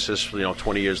genesis,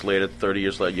 20 years later, 30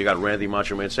 years later, you got Randy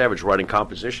Macho Man Savage writing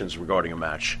compositions regarding a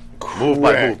match. Move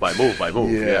by move by move by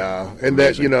move. Yeah, and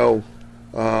Amazing. that,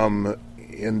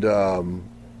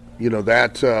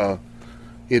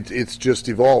 it's just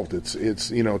evolved. It's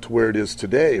to where it is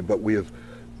today. But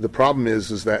the problem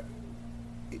is that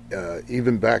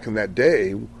even back in that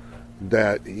day,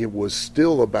 that it was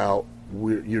still about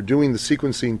you're doing the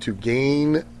sequencing to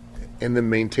gain and then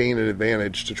maintain an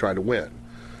advantage to try to win.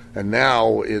 And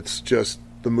now it's just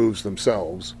the moves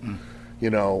themselves.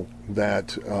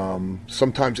 That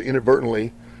sometimes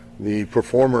inadvertently the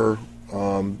performer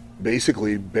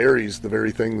basically buries the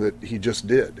very thing that he just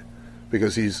did,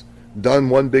 because he's done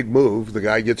one big move, the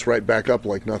guy gets right back up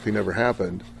like nothing ever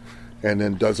happened, and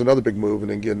then does another big move,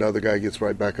 and then another guy gets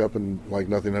right back up and like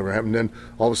nothing ever happened. And then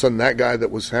all of a sudden that guy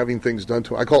that was having things done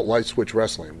to him, I call it light switch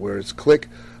wrestling, where it's click,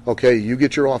 okay, you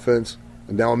get your offense,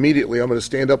 and now immediately I'm going to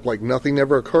stand up like nothing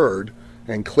ever occurred,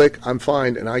 and click, I'm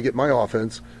fine, and I get my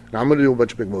offense, and I'm going to do a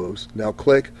bunch of big moves. Now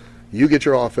click, you get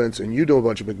your offense, and you do a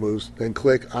bunch of big moves. Then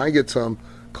click, I get some.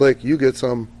 Click, you get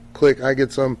some. Click, I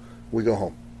get some. We go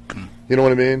home. You know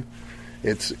what I mean?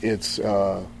 It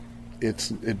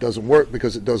doesn't work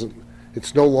because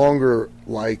it's no longer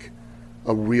like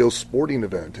a real sporting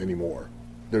event anymore.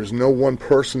 There's no one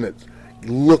person that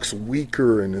looks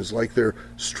weaker and is like they're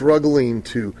struggling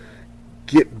to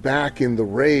get back in the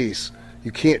race.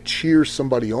 You can't cheer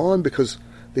somebody on because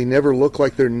they never look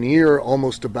like they're near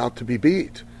almost about to be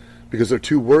beat, because they're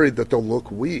too worried that they'll look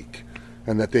weak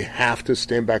and that they have to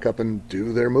stand back up and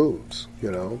do their moves,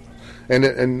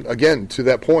 And again, to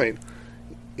that point,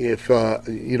 if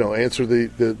answer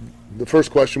the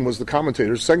first question was the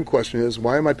commentators. Second question is,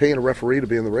 why am I paying a referee to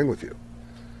be in the ring with you?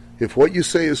 If what you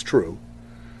say is true,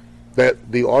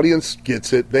 that the audience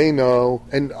gets it, they know,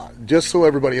 and just so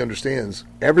everybody understands,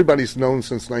 everybody's known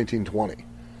since 1920.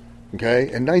 Okay?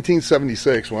 In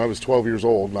 1976, when I was 12 years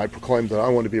old, and I proclaimed that I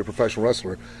wanted to be a professional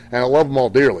wrestler, and I love them all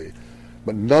dearly,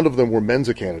 but none of them were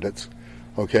Mensa candidates,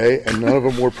 okay? And none of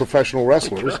them were professional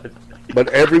wrestlers. But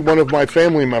every one of my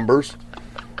family members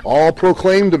all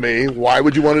proclaimed to me, why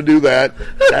would you want to do that?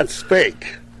 That's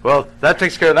fake. Well, that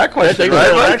takes care of that question,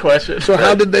 right? So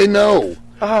how did they know?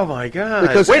 Oh, my God.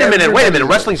 Because wait a minute.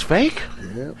 Wrestling's fake?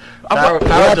 Yeah.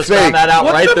 Farrell just found that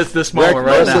out this moment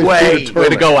right now. Way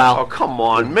to go, Al. Oh, come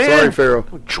on, man. Sorry, Pharaoh.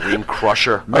 Dream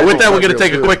crusher. All right, with that, we're going to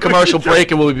take a quick commercial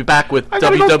break, and we'll be back with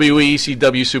WWE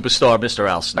ECW superstar Mr.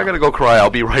 Al Snow. I got to go cry. I'll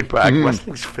be right back.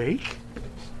 Wrestling's fake?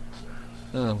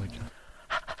 Oh, my God.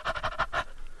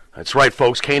 That's right,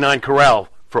 folks. Canine Corral.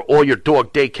 For all your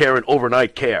dog daycare and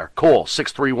overnight care, call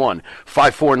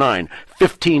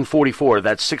 631-549-1544.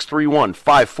 That's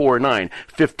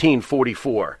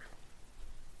 631-549-1544.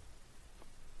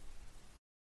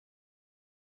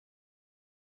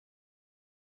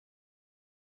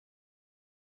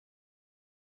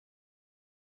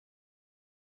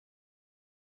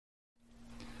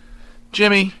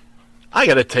 Jimmy, I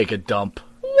got to take a dump.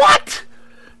 What?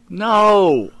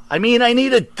 No. I mean, I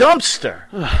need a dumpster.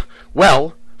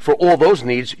 Well, for all those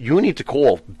needs, you need to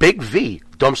call Big V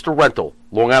Dumpster Rental,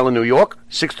 Long Island, New York,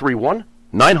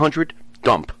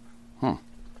 631-900-DUMP.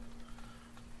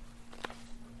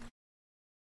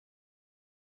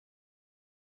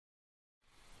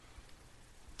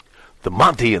 The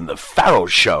Monty and the Pharaoh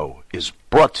Show is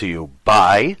brought to you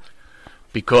by...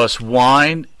 Because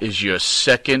wine is your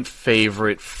second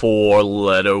favorite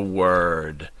 4-letter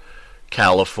word.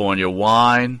 California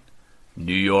wine,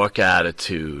 New York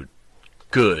attitude.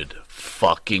 Good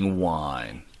fucking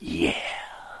wine. Yeah.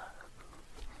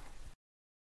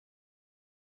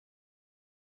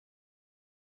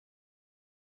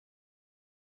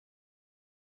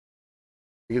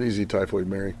 Take it easy, Typhoid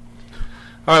Mary.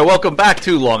 All right, welcome back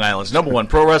to Long Island's #1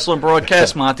 pro wrestling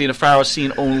broadcast. Monty and the Pharaoh,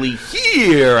 seen only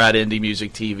here at Indie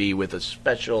Music TV with a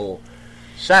special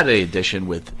Saturday edition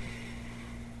with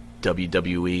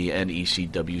WWE and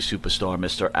ECW superstar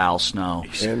Mr. Al Snow.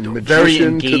 And very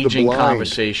magician to the engaging blind.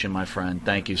 conversation, my friend.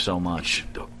 Thank you so much.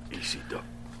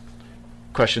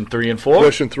 Question 3 and 4?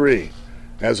 Question 3.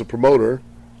 As a promoter,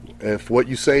 if what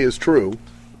you say is true,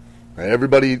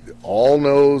 everybody all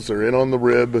knows, they're in on the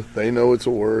rib, they know it's a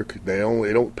work, they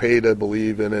don't pay to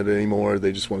believe in it anymore,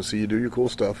 they just want to see you do your cool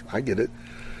stuff, I get it.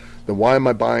 Then why am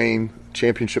I buying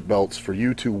championship belts for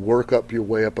you to work up your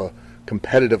way up a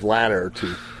competitive ladder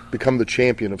to become the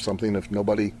champion of something if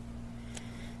nobody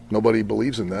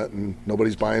believes in that and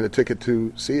nobody's buying a ticket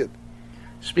to see it?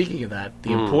 Speaking of that,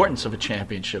 the importance of a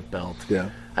championship belt.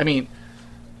 Yeah. I mean,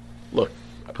 look,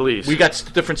 please. We got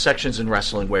different sections in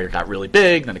wrestling where it got really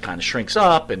big, then it kind of shrinks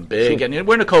up and big. Sure. And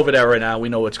we're in a COVID era now. We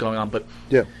know what's going on. But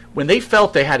when they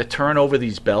felt they had to turn over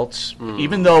these belts,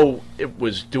 even though it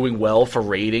was doing well for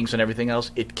ratings and everything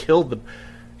else, it killed the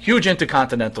huge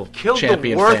Intercontinental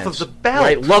champion the worth fans, of the belt.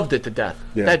 Right? Loved it to death.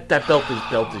 Yeah. That belt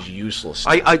is useless.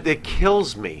 It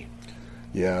kills me.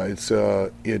 Yeah, it's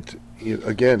it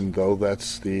again though.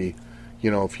 That's the,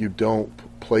 if you don't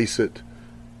place it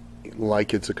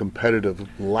like it's a competitive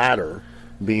ladder,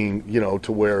 being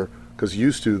to where, because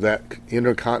used to that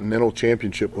Intercontinental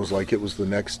Championship was like it was the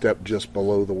next step just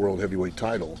below the World Heavyweight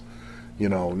title.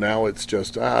 Now it's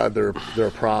just they're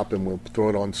a prop and we'll throw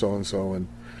it on so and so. And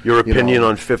your opinion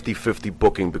on 50-50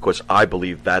 booking, because I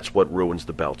believe that's what ruins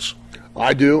the belts.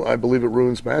 I do. I believe it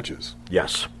ruins matches.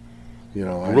 Yes.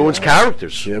 Ruins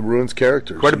characters. Yeah, it ruins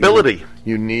characters. Credibility.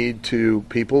 You need to.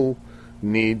 People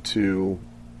need to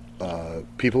at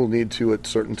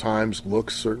certain times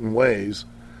look certain ways,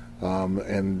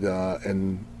 and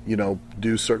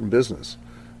do certain business.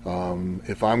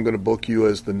 If I'm going to book you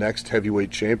as the next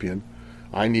heavyweight champion,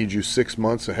 I need you 6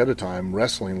 months ahead of time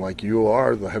wrestling like you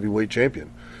are the heavyweight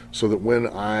champion, so that when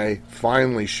I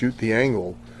finally shoot the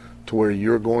angle to where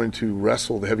you're going to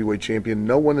wrestle the heavyweight champion,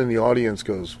 no one in the audience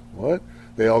goes, "What?"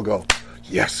 They all go,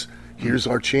 "Yes, here's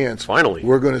our chance. Finally,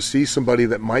 we're going to see somebody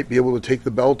that might be able to take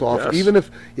the belt off, yes. even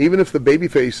if the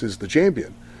babyface is the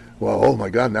champion." Well, oh my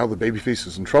God, now the babyface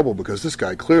is in trouble because this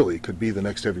guy clearly could be the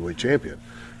next heavyweight champion.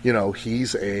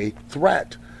 He's a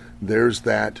threat. There's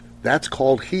that. That's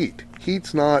called heat.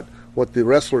 Heat's not what the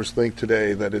wrestlers think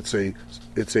today, that it's a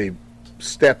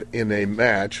step in a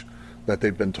match that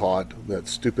they've been taught, that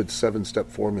stupid 7-step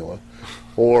formula,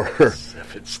 or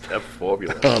 7-step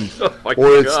formula. Oh my or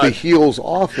it's God. the heels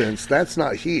offense. That's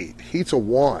not heat. Heat's a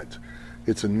want.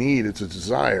 It's a need. It's a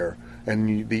desire.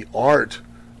 And the art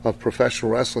of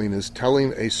professional wrestling is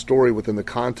telling a story within the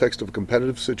context of a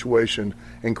competitive situation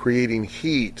and creating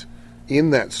heat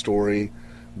in that story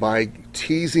by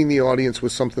teasing the audience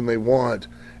with something they want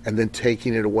and then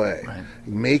taking it away. Right.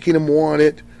 Making them want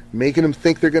it, making them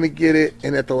think they're going to get it,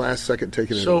 and at the last second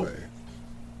taking it away.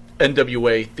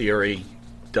 NWA theory,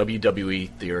 WWE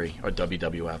theory, or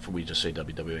WWF, we just say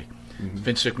WWE.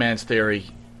 Vince McMahon's theory,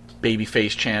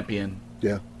 babyface champion.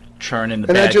 Yeah. Churning the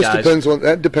and bad that just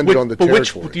guys. depended on the but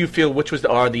territory. which do you feel? Which was the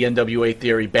NWA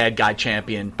theory? Bad guy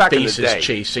champion, Back in the faces day.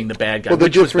 chasing the bad guy. Well, the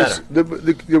which was difference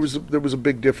better? there was a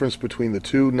big difference between the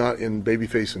two, not in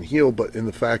babyface and heel, but in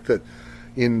the fact that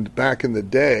back in the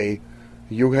day,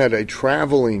 you had a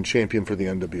traveling champion for the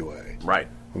NWA. Right.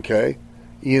 Okay,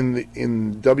 in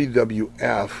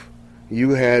WWF,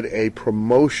 you had a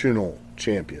promotional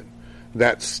champion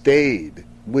that stayed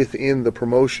within the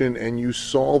promotion, and you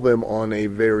saw them on a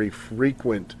very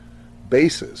frequent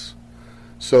basis.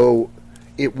 So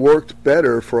it worked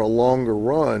better for a longer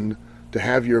run to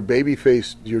have your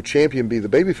babyface, your champion, be the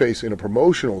babyface in a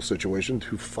promotional situation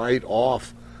to fight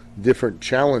off different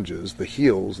challenges, the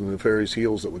heels and the various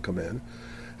heels that would come in,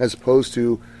 as opposed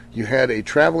to you had a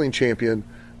traveling champion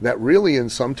that really in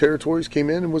some territories came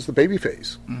in and was the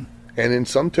babyface, and in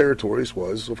some territories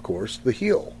was, of course, the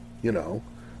heel.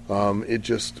 It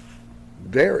just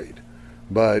varied,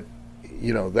 but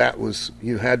that was,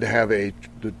 you had to have the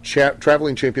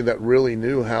traveling champion that really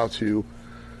knew how to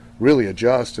really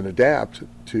adjust and adapt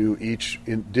to each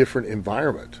different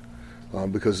environment,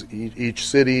 because each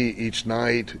city, each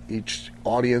night, each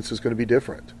audience is going to be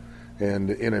different, and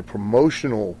in a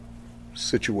promotional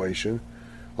situation,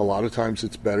 a lot of times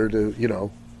it's better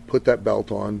to put that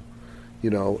belt on. In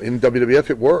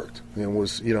WWF it worked, and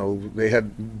was they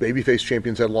had babyface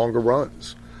champions had longer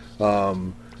runs.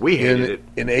 We hated it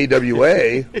in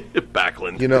AWA.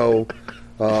 Backlund.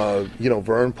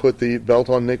 Vern put the belt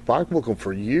on Nick Bockwinkel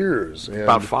for years, and,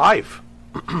 About 5,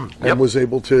 and was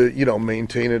able to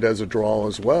maintain it as a draw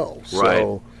as well. Right.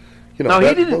 So, no,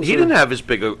 he didn't have as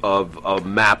big of a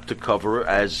map to cover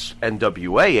as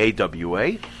NWA,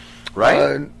 AWA,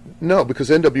 right? No, because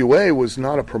NWA was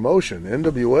not a promotion.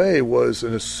 NWA was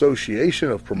an association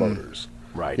of promoters.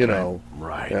 Right.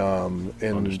 Right. And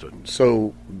Understood.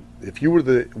 So, if you were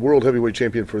the world heavyweight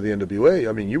champion for the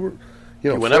NWA, you were, went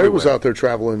Flair was everywhere. out there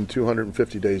traveling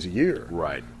 250 days a year.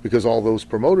 Right. Because all those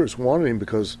promoters wanted him,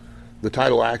 because the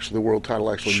world title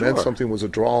actually meant Sure. something, was a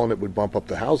draw, and it would bump up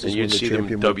the houses And when you'd the see them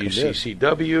champion would come in.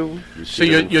 WCCW. You So see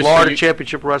them you're- Florida so you-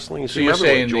 Championship Wrestling. You So see you're them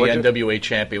everywhere, saying Georgia. the NWA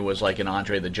champion was like an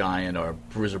Andre the Giant or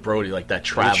Bruiser Brody, like that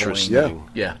traveling? Interesting.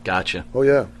 Yeah, gotcha. Oh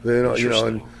yeah,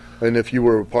 Interesting. and if you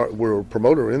were a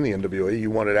promoter in the NWA,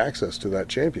 you wanted access to that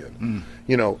champion.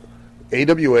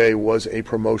 AWA was a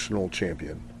promotional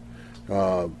champion.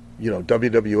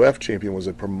 WWF champion was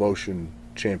a promotion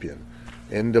champion.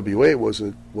 NWA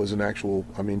was an actual,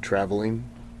 traveling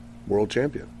world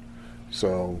champion.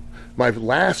 So my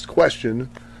last question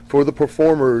for the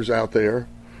performers out there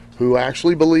who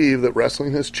actually believe that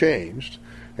wrestling has changed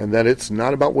and that it's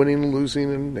not about winning and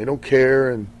losing and they don't care,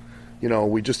 and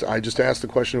I just asked the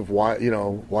question of why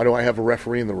do I have a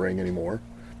referee in the ring anymore?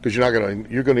 Because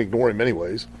you're gonna ignore him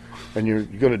anyways, and you're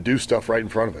gonna do stuff right in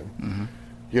front of him. Mm-hmm.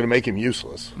 You're gonna make him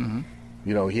useless.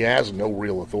 He has no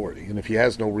real authority, and if he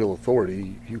has no real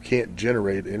authority, you can't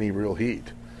generate any real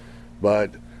heat.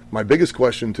 But my biggest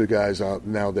question to guys out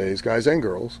nowadays, guys and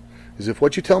girls, is if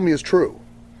what you tell me is true,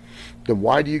 then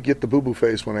why do you get the boo-boo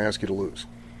face when I ask you to lose?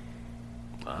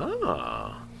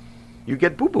 You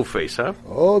get boo-boo face, huh?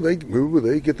 Oh, they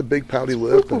get the big pouty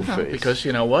lip. Boo-boo face. Because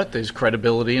you know what? There's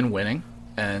credibility in winning,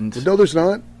 and No, there's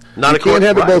not. Not You can't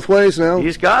have it right. both ways now.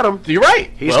 He's got him. you're right.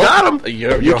 He's got 'em.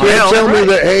 You're You can't 100% tell me right.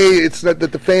 that, hey, it's not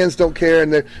that the fans don't care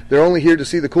and they're only here to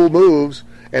see the cool moves,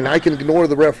 and I can ignore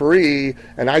the referee,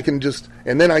 and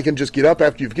then I can just get up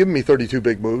after you've given me 32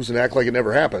 big moves and act like it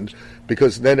never happened,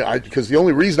 because the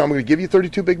only reason I'm going to give you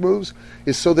 32 big moves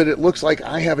is so that it looks like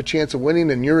I have a chance of winning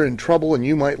and you're in trouble and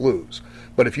you might lose.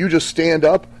 But if you just stand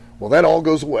up, well, that all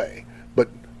goes away. But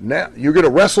now you're going to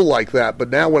wrestle like that, but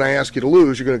now when I ask you to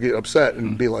lose, you're going to get upset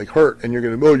and be like hurt, and you're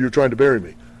going to, you're trying to bury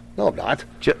me. No, I'm not.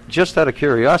 Just out of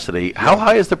curiosity, how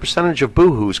high is the percentage of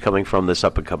boo-hoos coming from this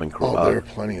up-and-coming crew? Oh, there are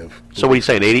plenty of. So what are you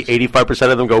saying,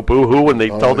 85% of them go boo-hoo when they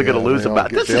told they're going to lose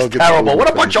about this is terrible. What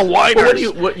a bunch of whiners.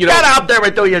 Get out there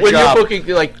and do your when job. You're booking,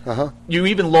 like, you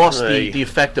even lost the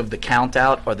effect of the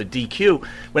count-out or the DQ.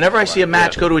 Whenever I see a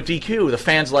match go to a DQ, the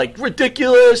fans like,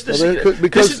 ridiculous. This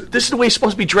is the way you're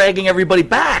supposed to be dragging everybody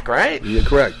back, right? You're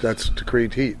correct. That's to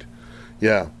create heat.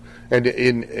 Yeah. And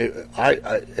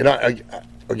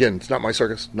again, it's not my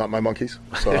circus, not my monkeys,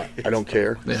 so I don't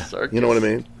care. You know what I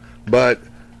mean? But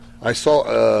I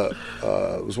saw,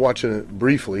 was watching it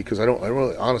briefly because I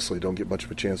really honestly don't get much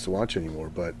of a chance to watch anymore.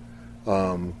 But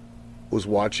was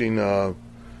watching a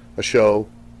show,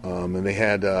 and they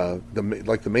had the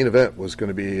main event was going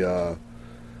to be it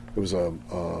was a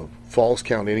Falls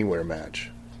Count Anywhere match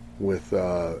with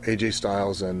AJ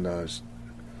Styles and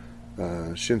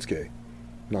Shinsuke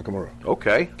Nakamura.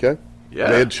 Okay. Yeah.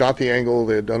 They had shot the angle.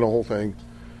 They had done the whole thing,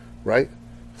 right?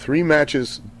 3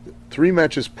 matches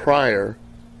prior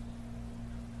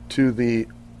to the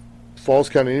Falls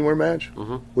Count Anywhere match,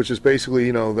 which is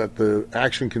basically, that the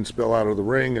action can spill out of the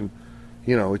ring and,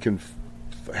 it can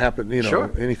happen,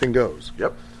 anything goes.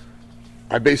 Yep.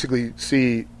 I basically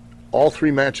see all 3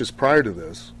 matches prior to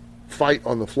this fight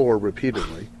on the floor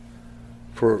repeatedly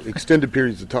for extended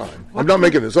periods of time. I'm not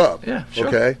making this up. Yeah, sure.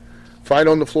 Okay? Fight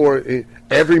on the floor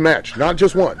every match, not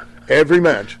just one. Every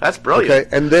match. That's brilliant.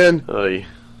 Okay, and then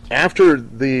after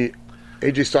the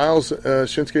AJ Styles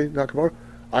Shinsuke Nakamura,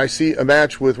 I see a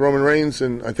match with Roman Reigns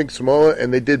and I think Samoa,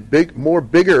 and they did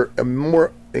bigger and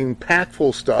more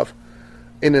impactful stuff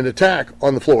in an attack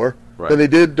on the floor than they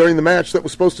did during the match that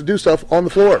was supposed to do stuff on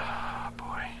the floor. Oh,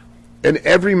 boy. And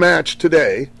every match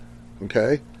today,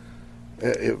 okay,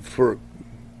 for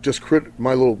just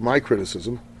my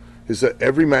criticism, is that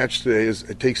every match today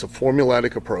it takes a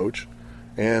formulatic approach,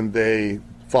 and they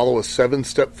follow a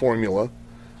 7-step formula.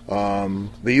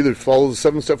 They either follow the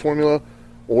 7-step formula,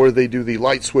 or they do the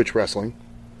light switch wrestling.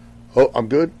 Oh, I'm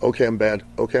good. Okay, I'm bad.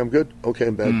 Okay, I'm good. Okay,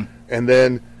 I'm bad. And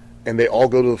they all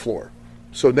go to the floor.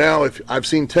 So now, if I've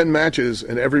seen 10 matches,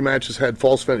 and every match has had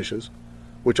false finishes,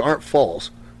 which aren't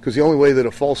false, because the only way that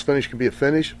a false finish can be a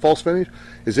false finish,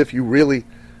 is if you really.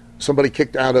 Somebody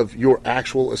kicked out of your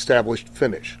actual established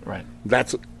finish. Right.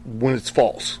 That's when it's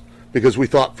false. Because we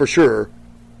thought for sure...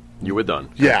 You were done.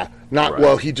 Yeah. Not,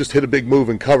 well, he just hit a big move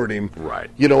and covered him. Right.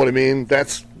 You know what I mean?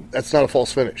 That's not a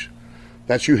false finish.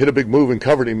 That's you hit a big move and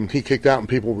covered him, and he kicked out and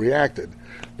people reacted.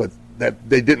 But that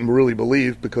they didn't really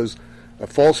believe, because a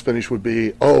false finish would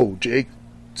be,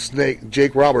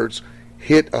 Jake Roberts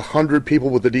hit 100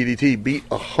 people with the DDT, beat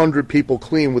 100 people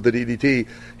clean with the DDT.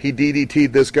 He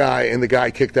DDT'd this guy, and the guy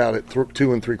kicked out at 2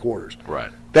 3/4. Right.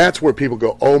 That's where people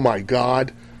go, oh my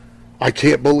God, I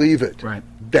can't believe it. Right.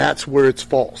 That's where it's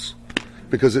false,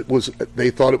 because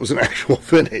they thought it was an actual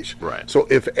finish. Right. So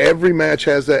if every match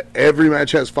has that, every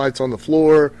match has fights on the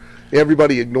floor,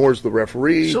 everybody ignores the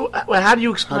referee. So how do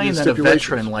you explain that a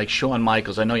veteran like Shawn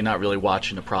Michaels, I know you're not really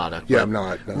watching the product. Yeah, I'm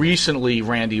not. No. Recently,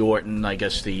 Randy Orton, I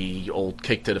guess the old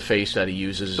kick to the face that he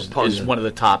uses is one of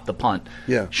the top, the punt.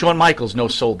 Yeah. Shawn Michaels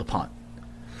no-sold the punt.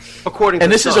 According to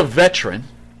this is a veteron.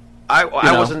 I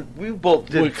wasn't. We both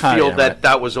did feel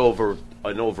that was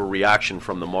an overreaction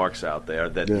from the marks out there.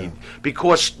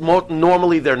 Because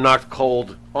normally they're knocked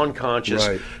cold, unconscious.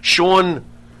 Right. Shawn,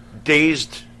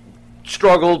 dazed,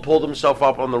 struggled, pulled himself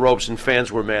up on the ropes, and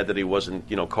fans were mad that he wasn't,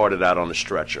 carted out on a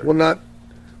stretcher. Well,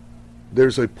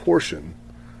 there's a portion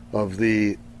of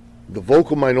the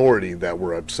vocal minority that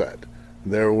were upset.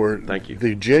 There were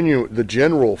the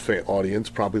general audience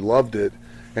probably loved it,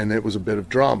 and it was a bit of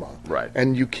drama. Right.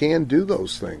 And you can do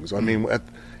those things. I mean,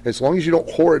 as long as you don't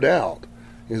whore it out,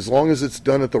 as long as it's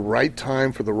done at the right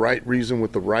time for the right reason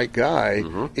with the right guy,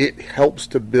 it helps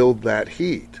to build that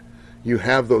heat. You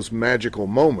have those magical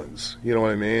moments, you know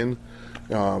what I mean?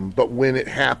 But when it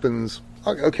happens,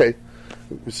 okay,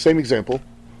 same example,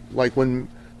 like when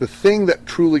the thing that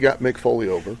truly got Mick Foley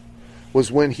over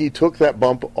was when he took that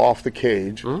bump off the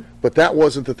cage, but that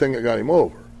wasn't the thing that got him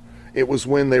over. It was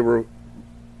when they were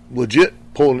legit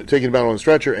taking him out on the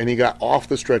stretcher, and he got off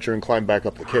the stretcher and climbed back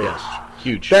up the cage.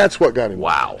 Huge. That's what got him.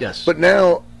 Wow. Yes. But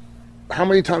now, how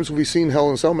many times have we seen Hell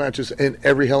in a Cell matches? And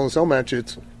every Hell in a Cell match,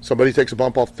 it's somebody takes a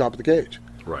bump off the top of the cage.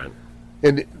 Right.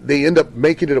 And they end up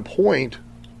making it a point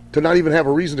to not even have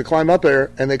a reason to climb up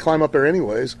there, and they climb up there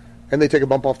anyways, and they take a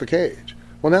bump off the cage.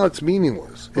 Well, now it's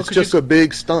meaningless. It's just a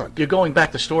big stunt. You're going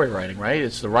back to story writing, right?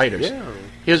 It's the writers. Yeah.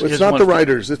 It's not the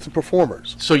writers, it's the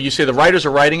performers. So you say the writers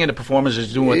are writing and the performers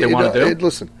are doing what they want to do?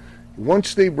 Listen,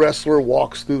 once the wrestler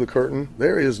walks through the curtain,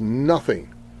 there is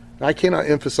nothing. I cannot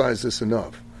emphasize this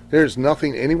enough. There's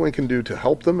nothing anyone can do to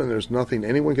help them, and there's nothing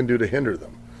anyone can do to hinder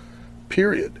them.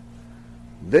 Period.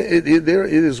 It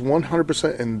is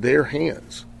 100% in their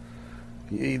hands.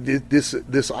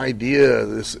 This idea,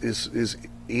 this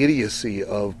idiocy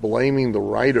of blaming the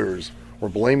writers or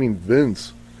blaming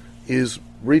Vince is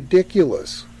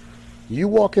ridiculous. You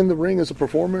walk in the ring as a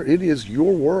performer, it is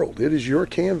your world, it is your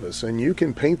canvas, and you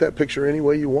can paint that picture any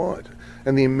way you want.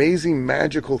 And the amazing,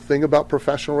 magical thing about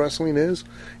professional wrestling is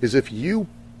if you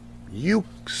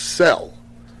sell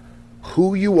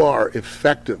who you are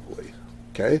effectively,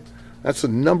 okay? That's the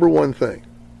number one thing,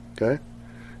 okay?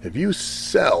 If you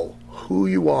sell who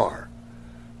you are,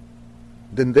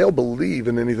 then they'll believe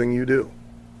in anything you do.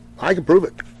 I can prove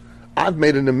it. I've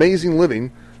made an amazing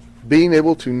living being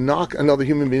able to knock another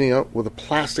human being out with a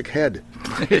plastic head.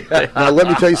 Now, let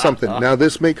me tell you something. Now,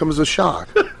 this may come as a shock.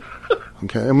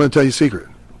 Okay, I'm going to tell you a secret.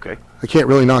 Okay. I can't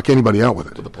really knock anybody out with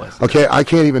it. Okay, I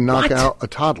can't even knock out a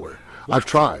toddler. I've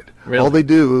tried. Really? All they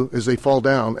do is they fall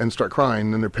down and start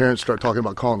crying, and their parents start talking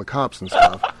about calling the cops and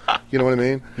stuff. You know what I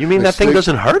mean? You mean that thing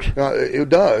doesn't hurt? It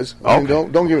does. I mean,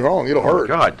 don't get me wrong. It'll hurt.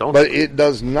 God, don't. But it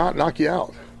does not knock you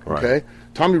out. Right. Okay?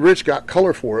 Tommy Rich got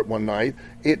color for it one night.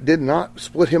 It did not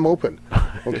split him open.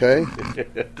 Okay?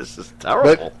 This is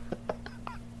terrible. But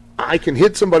I can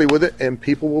hit somebody with it, and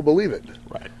people will believe it.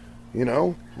 Right. You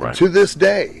know? Right. To this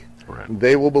day, Right.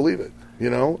 they will believe it. You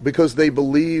know? Because they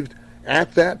believed,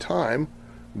 at that time,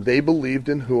 they believed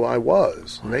in who I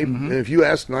was. And and if you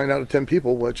ask 9 out of 10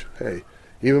 people, which, hey,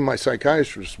 even my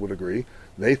psychiatrist would agree,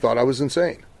 they thought I was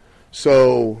insane.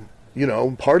 So, you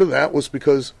know, part of that was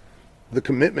because the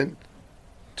commitment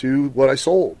to what I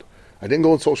sold. I didn't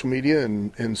go on social media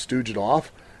and stooge it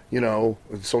off. You know,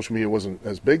 social media wasn't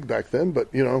as big back then, but,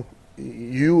 you know,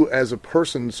 you as a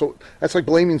person, so that's like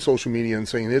blaming social media and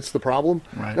saying it's the problem.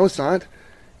 Right. No, it's not.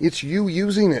 It's you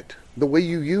using it. The way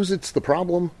you use it's the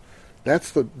problem.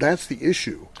 That's the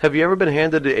issue. Have you ever been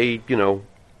handed a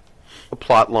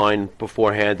plot line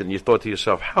beforehand and you thought to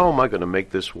yourself, how am I going to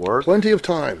make this work? Plenty of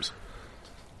times.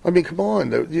 I mean, come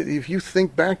on. If you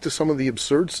think back to some of the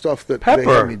absurd stuff that they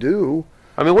had me do.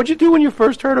 I mean, what'd you do when you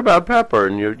first heard about Pepper?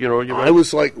 And I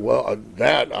was like, well,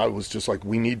 I was just like,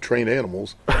 we need trained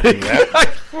animals. I mean,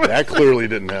 that clearly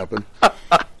didn't happen.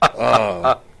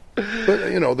 But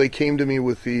you know, they came to me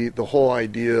with the whole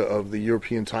idea of the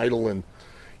European title, and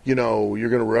you know, you're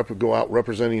going to go out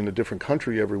representing a different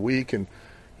country every week, and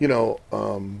you know,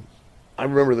 I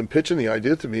remember them pitching the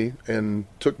idea to me and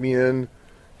took me in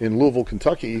Louisville,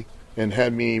 Kentucky, and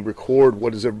had me record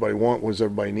what does everybody want, what does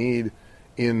everybody need,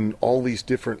 in all these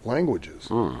different languages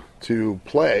to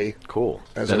play. Cool.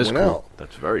 As that I is went cool. out.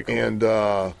 That's very cool. And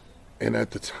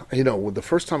at the time, you know, the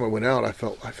first time I went out, I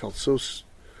felt so.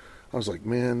 I was like,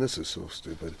 man, this is so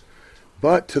stupid.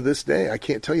 But to this day, I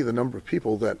can't tell you the number of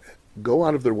people that go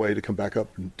out of their way to come back up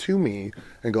to me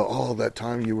and go, oh, that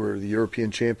time you were the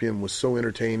European champion was so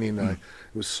entertaining. It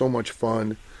was so much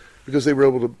fun, because they were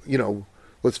able to, you know,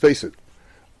 let's face it,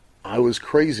 I was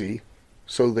crazy,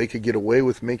 so they could get away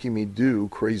with making me do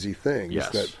crazy things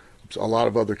that a lot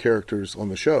of other characters on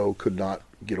the show could not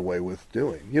get away with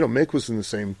doing. You know, Mick was in the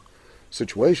same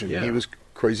situation. Yeah. He was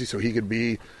crazy, so he could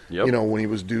be, you know, when he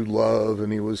was Dude Love,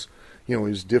 and he was, you know,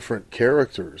 he was different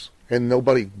characters, and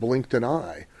nobody blinked an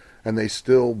eye, and they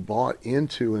still bought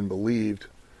into and believed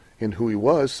in who he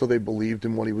was, so they believed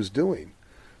in what he was doing.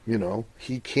 You know,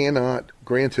 he cannot,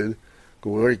 granted,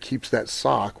 where he keeps that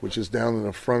sock, which is down in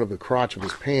the front of the crotch of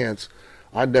his pants,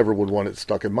 I never would want it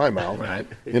stuck in my mouth. Right.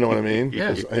 You know what I mean?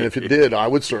 Yeah. And if it did, I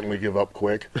would certainly give up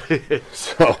quick,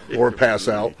 or pass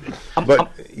out.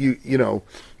 But you know,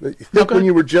 think when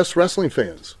you were just wrestling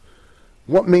fans,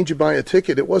 what made you buy a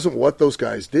ticket? It wasn't what those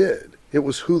guys did; it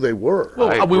was who they were.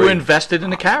 Well, we were invested in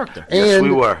the character. And yes,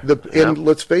 we were. And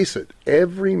let's face it,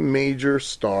 every major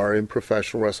star in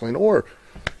professional wrestling, or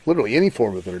literally any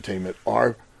form of entertainment,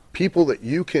 are people that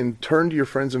you can turn to your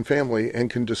friends and family and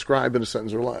can describe in a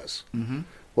sentence or less. Mm-hmm.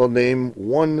 Well, name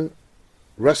one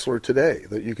wrestler today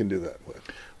that you can do that with.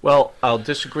 Well, I'll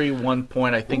disagree one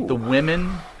point. I think the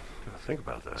women think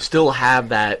about that. still have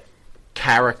that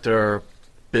character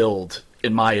build,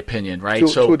 in my opinion, right?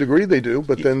 To a degree they do,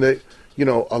 but then they, you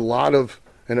know, a lot of,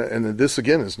 and this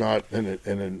again is not an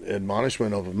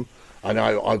admonishment of them, and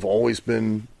I've always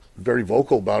been very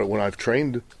vocal about it when I've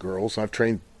trained girls. I've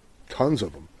trained tons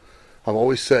of them. I've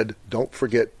always said, don't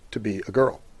forget to be a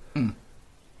girl.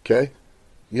 Okay?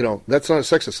 You know, that's not a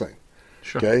sexist thing.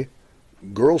 Sure. Okay?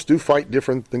 Girls do fight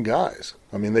different than guys.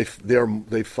 I mean, they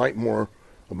fight more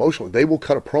emotionally. They will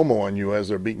cut a promo on you as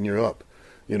they're beating you up,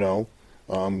 you know,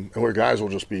 and where guys will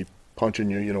just be punching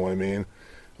you, you know what I mean?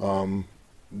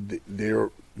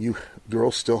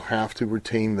 girls still have to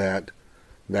retain that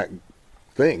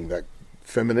thing, that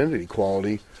femininity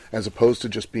quality, as opposed to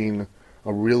just being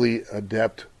a really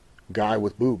adept guy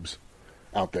with boobs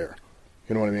out there.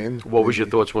 You know what I mean? What was your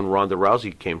thoughts when Ronda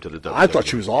Rousey came to the WWE? I thought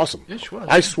she was awesome. Yeah, she was.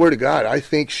 I swear to God, I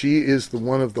think she is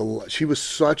she was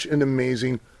such an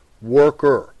amazing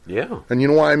worker. Yeah. And you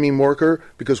know why I mean worker?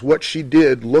 Because what she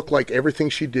did looked like everything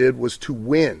she did was to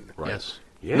win. Right. Yes.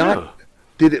 Yeah. Not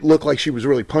did it look like she was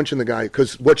really punching the guy,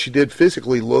 because what she did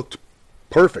physically looked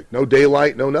perfect. No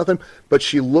daylight, no nothing. But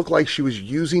she looked like she was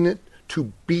using it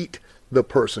to beat the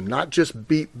person, not just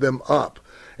beat them up.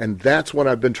 And that's what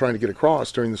I've been trying to get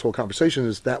across during this whole conversation,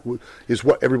 is that is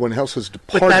what everyone else has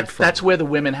departed from. That's where the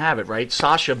women have it, right?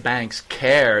 Sasha Banks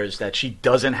cares that she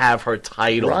doesn't have her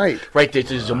title. Right.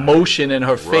 There's emotion in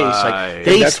her face. Right. Like,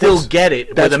 they still get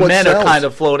it, where the men are kind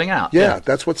of floating out. Yeah,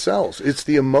 that's what sells. It's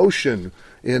the emotion,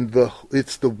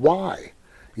 it's the why.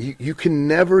 You can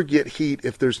never get heat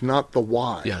if there's not the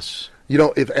why. Yes. You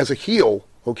know, if as a heel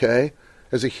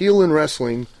in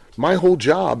wrestling, my whole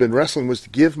job in wrestling was to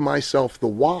give myself the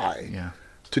why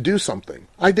to do something.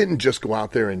 I didn't just go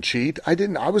out there and cheat.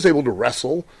 I was able to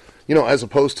wrestle, as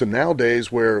opposed to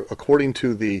nowadays where, according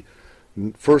to the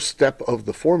first step of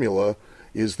the formula,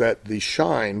 is that the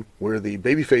shine, where the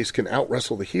babyface can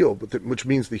out-wrestle the heel, which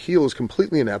means the heel is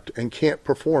completely inept and can't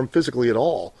perform physically at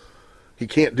all. He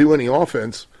can't do any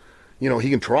offense. He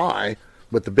can try,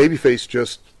 but the babyface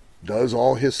just does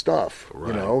all his stuff.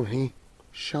 Right. He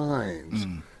shines.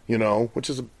 Which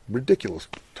is a ridiculous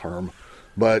term,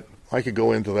 but I could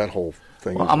go into that whole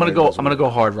thing. Well, I'm gonna go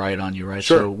hard right on you, right?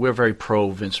 Sure. So we're very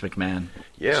pro Vince McMahon.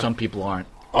 Yeah. Some people aren't.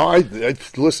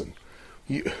 Listen.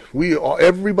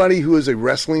 Everybody who is a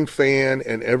wrestling fan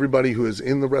and everybody who is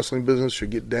in the wrestling business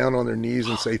should get down on their knees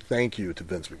and say thank you to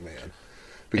Vince McMahon,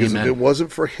 because Amen. if it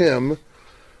wasn't for him,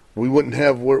 we wouldn't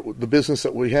have the business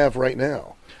that we have right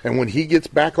now. And when he gets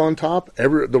back on top,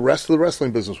 the rest of the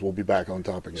wrestling business will be back on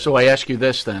top again. So I ask you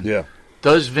this then. Yeah.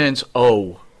 Does Vince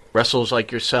owe wrestlers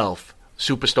like yourself,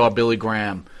 superstar Billy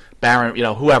Graham, Baron,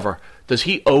 whoever, does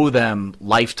he owe them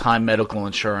lifetime medical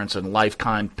insurance and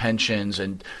lifetime pensions?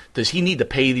 And does he need to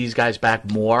pay these guys back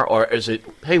more? Or is it,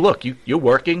 hey, look, you're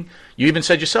working. You even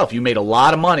said yourself, you made a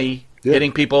lot of money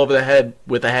hitting people over the head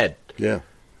with a head. Yeah.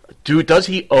 Does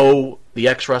he owe the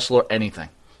ex-wrestler anything?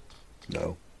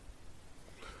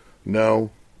 No,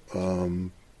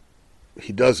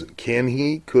 he doesn't. Can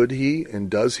he? Could he? And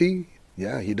does he?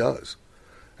 Yeah, he does.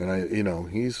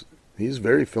 And he's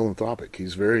very philanthropic.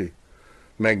 He's very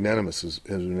magnanimous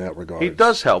in that regard. He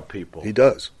does help people. He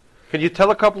does. Can you tell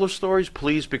a couple of stories,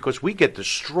 please? Because we get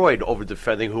destroyed over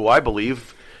defending who I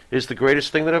believe is the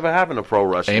greatest thing that ever happened to pro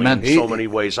wrestling. Amen. In so many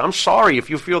ways. I'm sorry if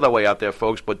you feel that way out there,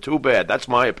 folks, but too bad. That's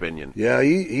my opinion. Yeah,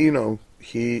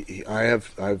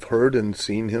 I've heard and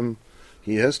seen him.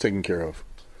 He has taken care of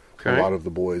a lot of the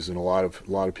boys and a lot of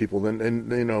people. And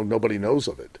nobody knows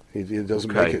of it. He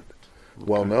doesn't make it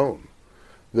well known.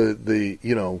 But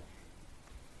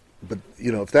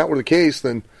if that were the case,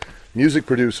 then music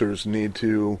producers need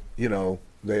to,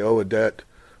 they owe a debt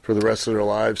for the rest of their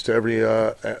lives to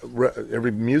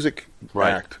every music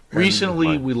act.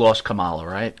 Recently, we lost Kamala,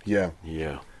 right? Yeah.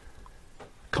 Yeah.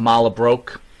 Kamala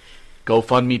broke.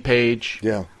 GoFundMe page.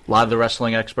 Yeah. A lot of the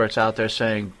wrestling experts out there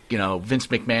saying, Vince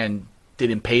McMahon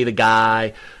didn't pay the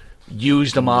guy,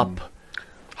 used him up.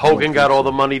 Hogan got all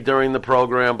the money during the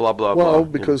program, blah, blah, blah. Well,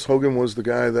 because Hogan was the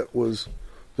guy that was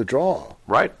the draw.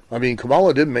 Right. I mean,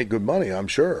 Kamala did make good money, I'm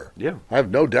sure. Yeah. I have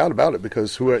no doubt about it,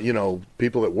 because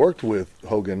people that worked with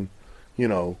Hogan,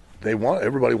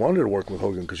 everybody wanted to work with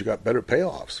Hogan because you got better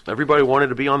payoffs. Everybody wanted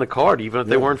to be on the card, even if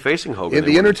they weren't facing Hogan.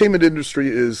 The entertainment industry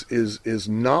is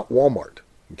not Walmart,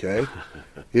 okay?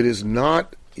 It is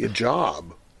not a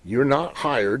job. You're not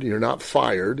hired. You're not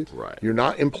fired. Right. You're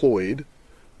not employed.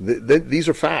 These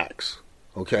are facts,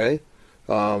 okay?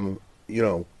 The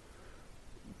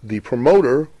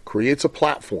promoter creates a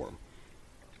platform.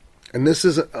 And this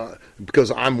isn't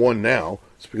because I'm one now.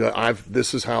 It's because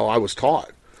this is how I was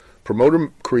taught.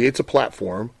 Promoter creates a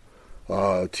platform,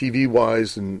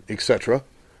 TV-wise and etc.,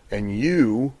 and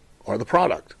you are the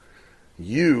product.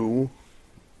 You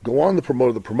go on the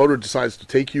promoter. The promoter decides to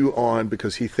take you on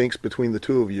because he thinks between the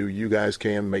two of you, you guys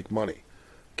can make money.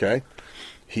 Okay?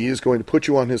 He is going to put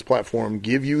you on his platform,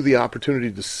 give you the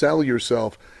opportunity to sell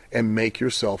yourself and make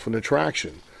yourself an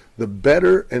attraction. The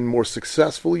better and more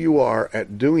successful you are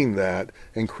at doing that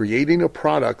and creating a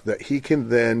product that he can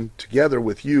then, together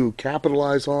with you,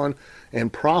 capitalize on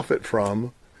and profit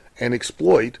from and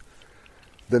exploit,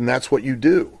 then that's what you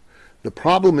do. The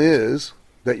problem is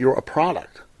that you're a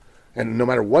product. And no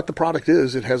matter what the product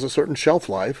is, it has a certain shelf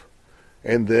life.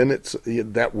 and then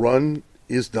that run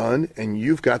is done, and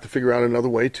you've got to figure out another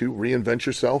way to reinvent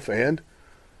yourself and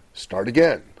start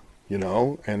again,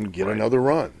 and get another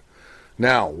run.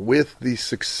 Now, with the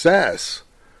success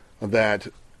that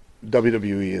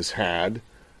WWE has had,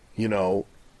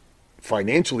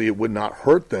 financially it would not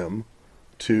hurt them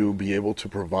to be able to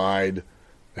provide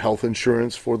health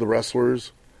insurance for the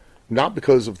wrestlers, not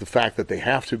because of the fact that they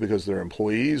have to because they're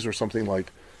employees or something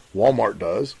like Walmart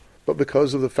does, but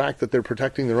because of the fact that they're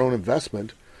protecting their own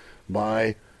investment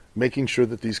by making sure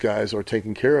that these guys are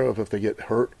taken care of if they get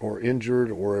hurt or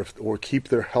injured or keep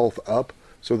their health up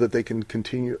so that they can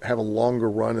continue have a longer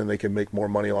run and they can make more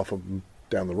money off of them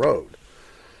down the road.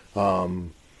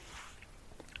 And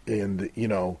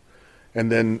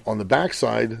then on the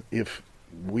backside, if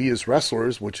we as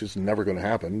wrestlers, which is never going to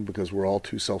happen because we're all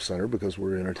too self-centered because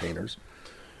we're entertainers,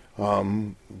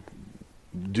 do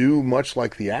much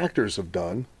like the actors have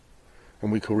done,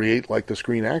 and we create like the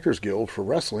Screen Actors Guild for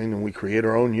wrestling, and we create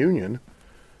our own union,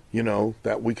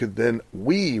 that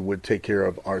we would take care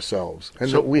of ourselves. And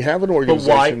so we have an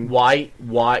organization. But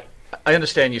why? I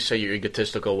understand you say you're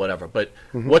egotistical, whatever, but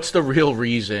what's the real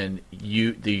reason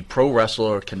the pro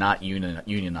wrestler cannot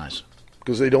unionize?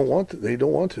 Because they don't want to. They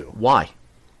don't want to. Why?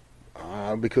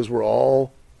 Because we're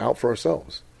all out for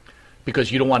ourselves.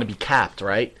 Because you don't want to be capped,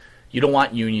 right? You don't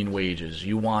want union wages.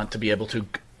 You want to be able to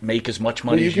make as much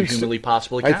money as you humanly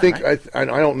possibly can. I think right? I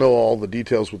don't know all the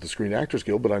details with the Screen Actors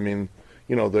Guild, but I mean,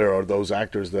 there are those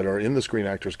actors that are in the Screen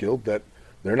Actors Guild that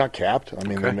they're not capped. I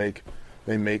mean,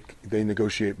 they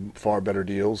negotiate far better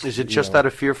deals. Is it just out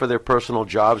of fear for their personal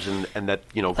jobs and that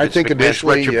I think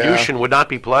initially, retribution would not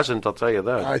be pleasant? I'll tell you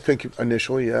that. I think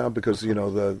initially, because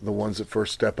the ones that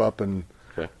first step up and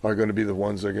are going to be the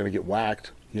ones that are going to get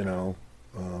whacked.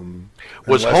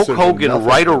 Was Hulk Hogan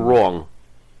right or wrong?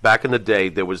 Back in the day,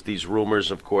 there was these rumors,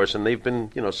 of course, and they've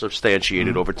been,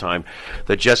 substantiated over time,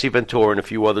 that Jesse Ventura and a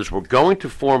few others were going to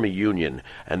form a union,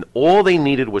 and all they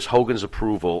needed was Hogan's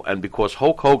approval, and because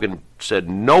Hulk Hogan said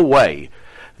no way,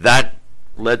 that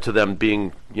led to them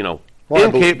being,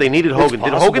 they needed Hogan.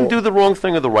 Did Hogan do the wrong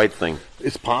thing or the right thing?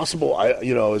 It's possible.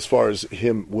 As far as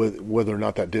him, whether or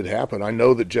not that did happen, I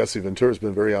know that Jesse Ventura has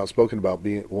been very outspoken about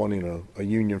wanting a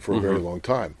union for a very long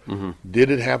time. Did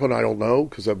it happen? I don't know,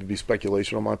 because that would be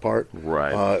speculation on my part.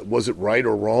 Right. Was it right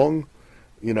or wrong?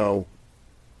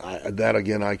 That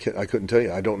again, I couldn't tell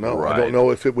you. I don't know. Right. I don't know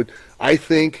if it would. I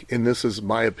think, and this is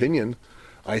my opinion,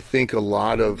 I think a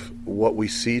lot of what we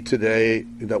see today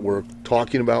that we're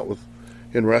talking about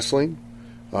in wrestling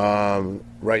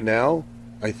right now,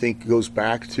 I think goes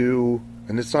back to,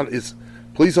 and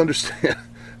please understand,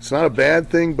 it's not a bad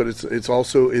thing, but it's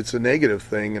also a negative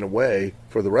thing in a way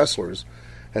for the wrestlers,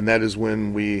 and that is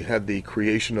when we had the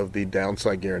creation of the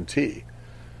downside guarantee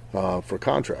for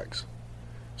contracts.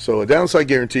 So a downside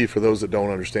guarantee, for those that don't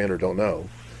understand or don't know,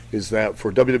 is that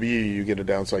for WWE you get a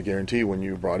downside guarantee when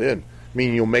you're brought in,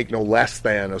 meaning you'll make no less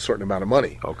than a certain amount of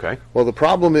money. Okay. Well, the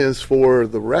problem is for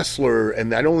the wrestler,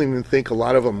 and I don't even think a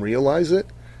lot of them realize it,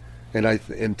 and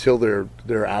until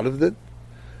they're out of it,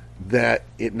 that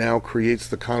it now creates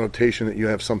the connotation that you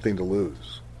have something to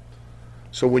lose.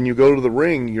 So when you go to the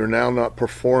ring, you're now not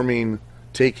performing,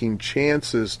 taking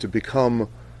chances to become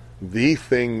the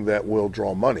thing that will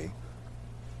draw money.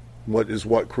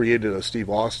 What created a Steve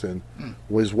Austin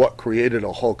was what created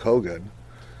a Hulk Hogan.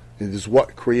 It is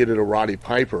what created a Roddy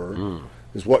Piper,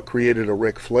 is what created a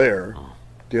Ric Flair.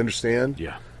 Do you understand?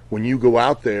 Yeah. When you go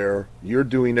out there, you're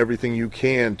doing everything you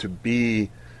can to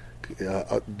be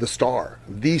the star,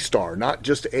 not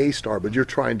just a star, but you're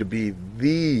trying to be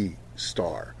the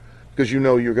star because you're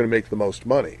going to make the most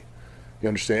money. You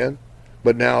understand?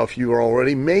 But now if you are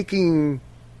already making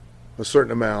a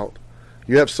certain amount,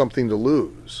 you have something to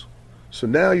lose. So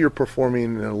now you're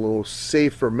performing in a little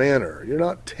safer manner. You're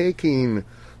not taking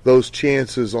those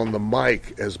chances on the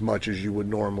mic as much as you would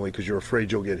normally because you're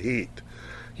afraid you'll get heat.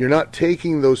 You're not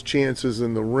taking those chances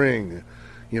in the ring.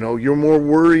 You're more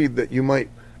worried that you might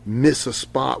miss a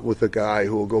spot with a guy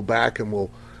who will go back and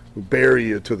will bury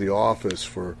you to the office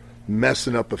for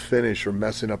messing up a finish or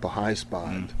messing up a high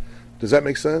spot. Does that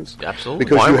make sense? Absolutely.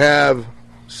 Because you have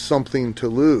something to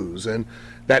lose. And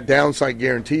that downside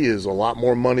guarantee is a lot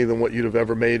more money than what you'd have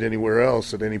ever made anywhere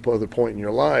else at any other point in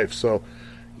your life. So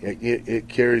it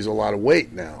carries a lot of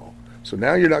weight now. So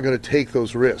now you're not going to take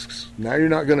those risks. Now you're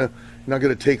not going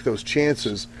to take those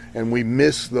chances, and we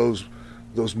miss those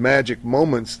magic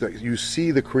moments that you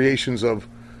see the creations of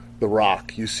The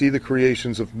Rock, you see the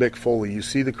creations of Mick Foley, you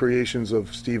see the creations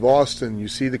of Steve Austin, you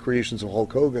see the creations of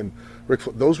Hulk Hogan, Rick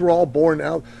Flair. Those were all born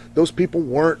out. Those people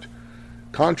weren't,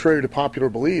 contrary to popular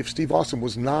belief, Steve Austin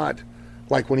was not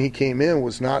like when he came in,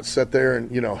 was not sit there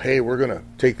and, hey, we're going to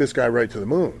take this guy right to the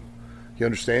moon. You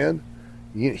understand?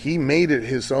 He made it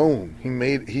his own.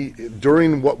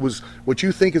 During what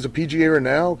you think is a PG era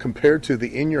now compared to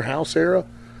the In Your House era,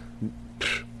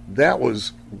 that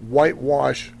was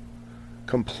whitewash,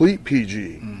 complete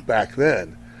PG back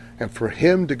then. And for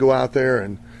him to go out there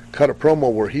and cut a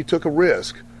promo where he took a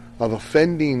risk of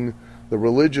offending the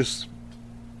religious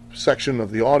section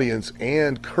of the audience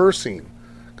and cursing,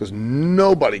 because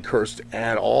nobody cursed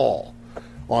at all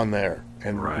on there.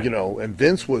 And, and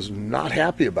Vince was not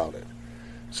happy about it.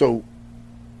 So,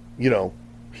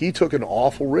 he took an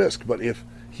awful risk. But if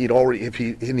he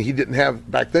didn't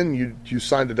have, back then you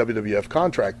signed a WWF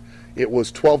contract, it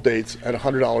was 12 dates at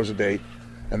 $100 a date,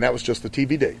 and that was just the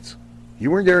TV dates. You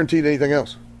weren't guaranteed anything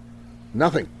else.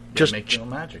 Nothing. Just, make your own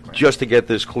magic, right? Just to get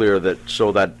this clear,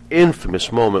 that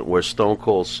infamous moment where Stone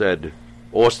Cold said,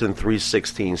 Austin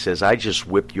 3:16 says, "I just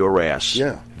whipped your ass."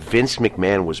 Yeah. Vince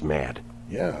McMahon was mad.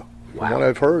 Yeah. Wow. From what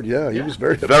I've heard, he was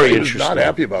very interesting. He was not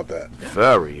happy about that.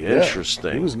 Very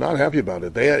interesting. He was not happy about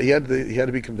it. He had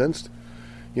to be convinced,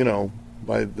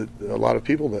 by a lot of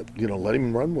people that let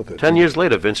him run with it. 10 years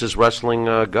later, Vince is wrestling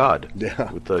God.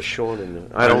 Yeah. With Shawn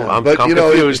and I'm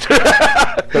confused.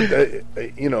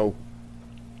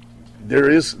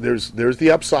 There's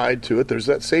the upside to it. There's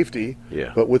that safety.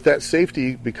 Yeah. But with that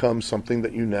safety becomes something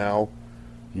that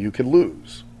you can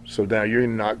lose. So now you're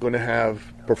not going to have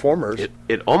performers.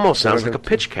 It almost sounds like a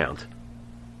pitch count.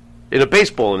 In a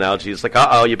baseball analogy, it's like,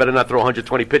 you better not throw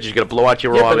 120 pitches. You got to blow out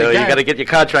your arm. You got to get your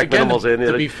contract minimals in.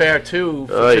 To be fair, too,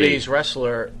 for today's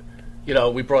wrestler,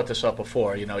 we brought this up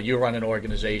before. You run an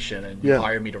organization and you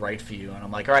hire me to write for you, and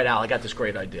I'm like, all right, Al, I got this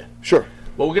great idea. Sure.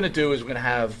 What we're going to do is we're going to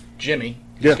have Jimmy.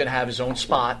 He's going to have his own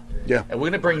spot. Yeah. And we're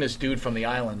going to bring this dude from the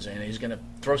islands in. He's going to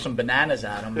throw some bananas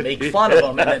at him, make fun of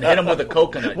him, and then hit him with a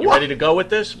coconut. You ready to go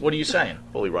with this? What are you saying?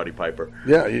 Holy Roddy Piper.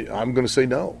 Yeah, I'm going to say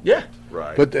no. Yeah.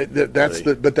 Right. But there's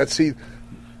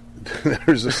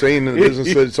a saying in the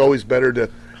business that it's always better to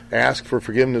ask for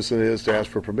forgiveness than it is to ask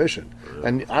for permission.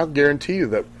 And I'll guarantee you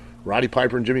that Roddy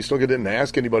Piper and Jimmy Snuka didn't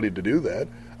ask anybody to do that.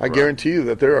 I guarantee you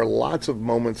that there are lots of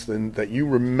moments that you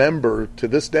remember to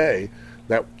this day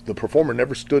that the performer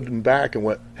never stood back and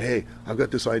went, "Hey, I've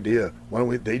got this idea. Why don't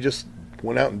we?" They just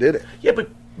went out and did it. Yeah, but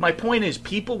my point is,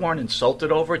 people weren't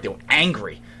insulted over it; they were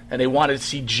angry, and they wanted to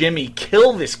see Jimmy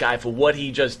kill this guy for what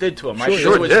he just did to him. Right?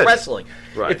 Sure, it was wrestling.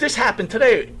 Right. If this happened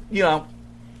today, you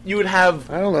would have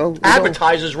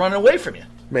advertisers running away from you.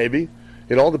 Maybe.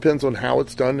 It all depends on how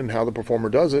it's done and how the performer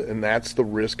does it, and that's the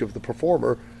risk of the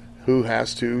performer who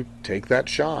has to take that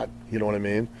shot. You know what I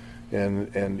mean?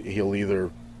 And he'll either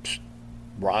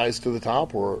rise to the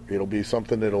top, or it'll be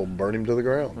something that'll burn him to the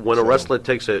ground. When a wrestler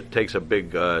takes a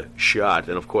big shot,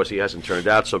 and of course he hasn't turned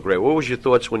out so great, what was your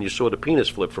thoughts when you saw the penis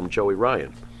flip from Joey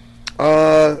Ryan?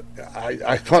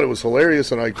 I thought it was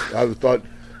hilarious, and I thought,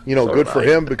 good for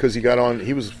him, because he got on.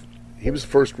 He was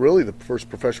the first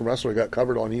professional wrestler who got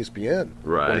covered on ESPN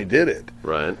when he did it.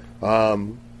 Right.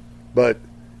 But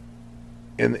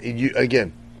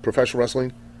again, professional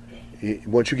wrestling,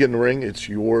 once you get in the ring, it's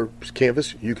your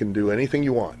canvas. You can do anything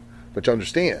you want. But you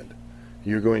understand,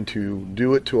 you're going to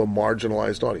do it to a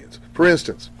marginalized audience. For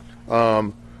instance,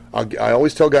 I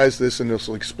always tell guys this, and this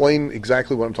will explain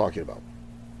exactly what I'm talking about.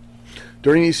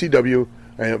 During ECW,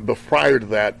 but prior to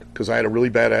that, because I had a really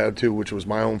bad attitude, which was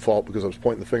my own fault because I was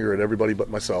pointing the finger at everybody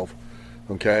but myself,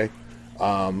 okay?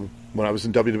 When I was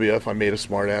in WWF, I made a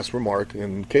smart-ass remark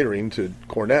in catering to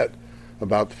Cornette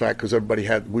about the fact, because everybody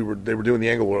they were doing the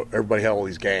angle where everybody had all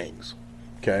these gangs,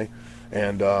 okay?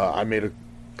 And I made a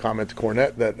comment to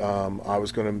Cornette that I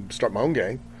was going to start my own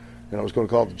gang, and I was going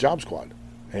to call it the Job Squad.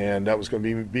 And that was going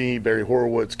to be me, Barry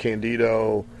Horowitz,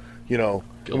 Candido, and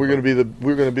we're going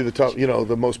to be the top,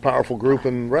 the most powerful group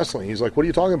in wrestling. He's like, "What are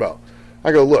you talking about?"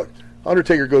 I go, "Look,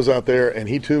 Undertaker goes out there and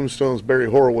he tombstones Barry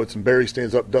Horowitz, and Barry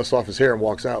stands up, dusts off his hair, and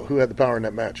walks out. Who had the power in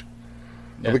that match?"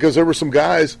 Yeah. Because there were some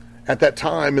guys at that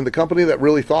time in the company that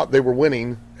really thought they were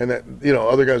winning, and that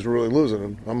other guys were really losing.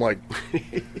 And I'm like,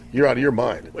 "You're out of your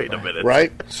mind." Wait a minute,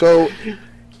 right? So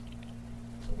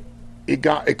it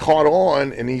caught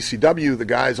on in ECW. The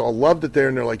guys all loved it there,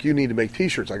 and they're like, "You need to make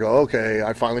T-shirts." I go, "Okay."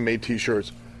 I finally made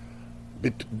T-shirts.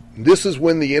 But this is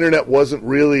when the internet wasn't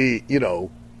really,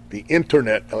 the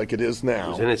internet like it is now. It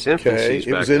was in its infancy. Okay?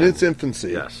 It was in its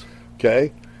infancy. Yes.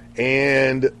 Okay.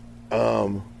 And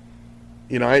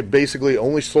I basically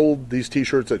only sold these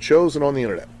T-shirts at shows and on the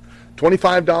internet.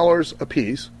 $25 a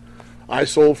piece. I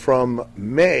sold from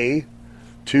May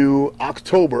to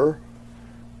October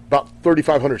about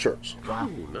 3,500 shirts. Wow,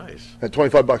 nice. At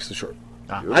 $25 a shirt.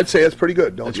 I'd say that's pretty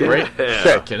good, don't That's you? great.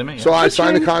 Okay. Kidding me? So Yeah. I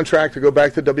signed a contract to go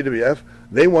back to WWF.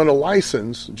 They want to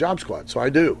license Job Squad, so I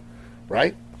do,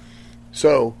 right?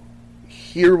 So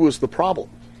here was the problem.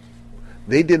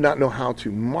 They did not know how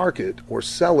to market or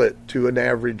sell it to an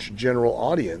average general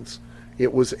audience.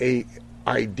 It was a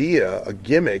idea, a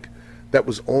gimmick that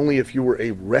was only if you were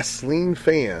a wrestling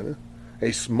fan,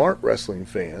 a smart wrestling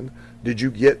fan, did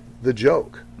you get the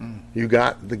joke. You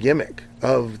got the gimmick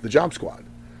of the Job Squad.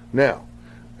 Now,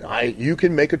 you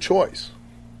can make a choice,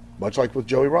 much like with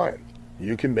Joey Ryan.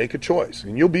 You can make a choice,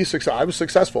 and you'll be successful. I was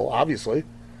successful, obviously.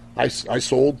 I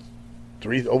sold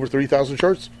over 3,000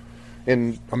 shirts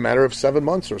in a matter of 7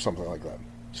 months or something like that.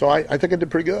 So I think I did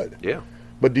pretty good. Yeah.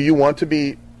 But do you want to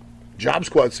be Job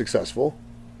Squad successful,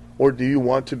 or do you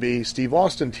want to be Steve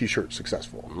Austin T-shirt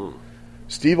successful?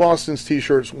 Steve Austin's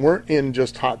T-shirts weren't in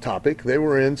just Hot Topic. They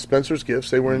were in Spencer's Gifts.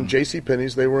 They were in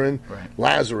JCPenney's. They were in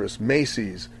Lazarus,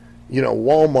 Macy's,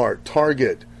 Walmart,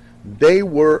 Target. They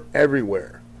were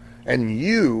everywhere. And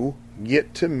you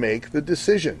get to make the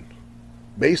decision.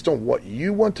 Based on what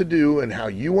you want to do and how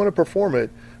you want to perform it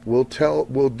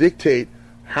will dictate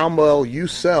how well you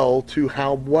sell to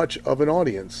how much of an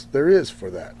audience there is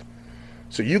for that.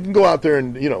 So you can go out there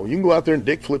and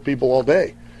dick flip people all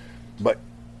day, but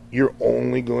you're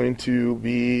only going to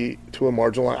be to a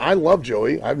marginal line. I love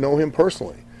Joey. I know him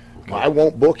personally. Okay. I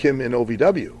won't book him in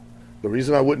OVW. The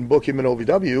reason I wouldn't book him in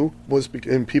OVW was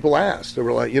and people asked. They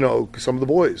were like, some of the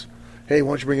boys, hey,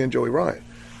 why don't you bring in Joey Ryan?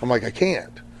 I'm like, I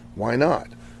can't. Why not?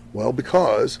 Well,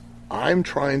 because I'm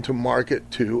trying to market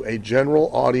to a general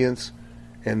audience,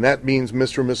 and that means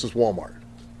Mr. and Mrs. Walmart.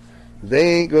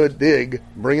 They ain't going to dig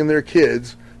bringing their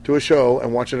kids to a show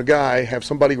and watching a guy have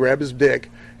somebody grab his dick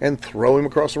and throw him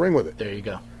across the ring with it. There you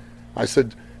go. I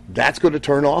said, that's going to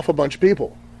turn off a bunch of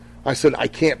people. I said, I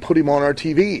can't put him on our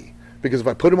TV, because if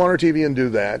I put him on our TV and do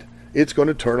that, it's going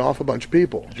to turn off a bunch of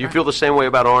people. Do you feel the same way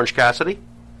about Orange Cassidy?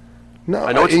 No,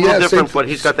 I know it's a little different, but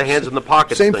he's got the hands in the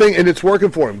pockets. Same thing, and it's working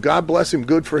for him. God bless him.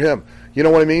 Good for him. You know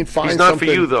what I mean? He's not for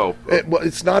you, though.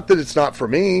 It's not that it's not for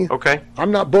me. Okay.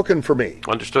 I'm not booking for me.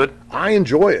 Understood. I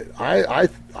enjoy it. I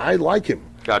like him.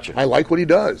 Gotcha. I like what he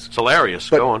does. It's hilarious.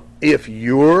 But go on. If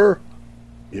you're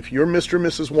Mr. and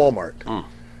Mrs. Walmart,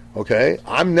 okay,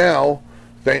 I'm now,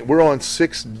 we're on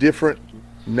 6 different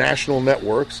national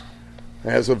networks.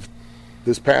 As of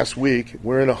this past week,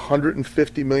 we're in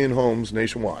 150 million homes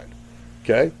nationwide.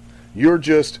 Okay? You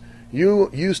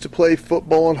used to play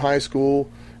football in high school.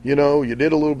 You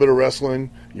did a little bit of wrestling.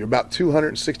 You're about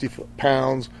 260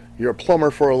 pounds. You're a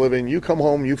plumber for a living. You come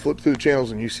home, you flip through the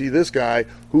channels, and you see this guy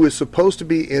who is supposed to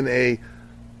be in a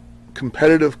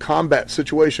competitive combat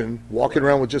situation, walking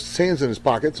around with just his hands in his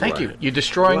pockets. Thank you. You're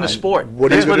destroying the sport.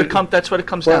 That's what it comes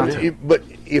down to. But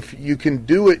if you can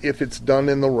do it, if it's done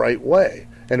in the right way,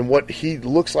 and what he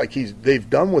looks like they've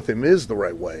done with him is the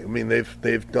right way. I mean,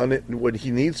 they've done it. What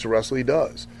he needs to wrestle, he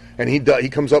does, and he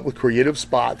comes up with creative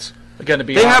spots. Again, to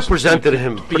be they honest, have presented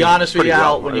him. Be honest with you,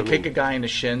 Al. Well, When you kick a guy in the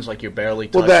shins, like you're barely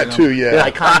well, touching that too, him, yeah. I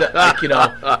kind of like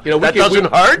that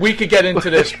doesn't hurt. We could get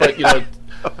into this, but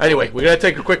anyway, we're gonna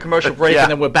take a quick commercial break, and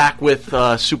then we're back with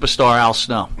superstar Al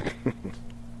Snow.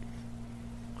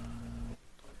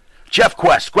 Jeff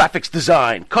Quest, graphics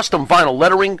design, custom vinyl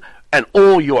lettering, and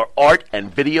all your art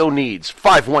and video needs.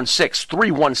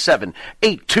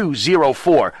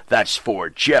 516-317-8204. That's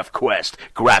for Jeff Quest,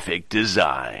 graphic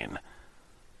design.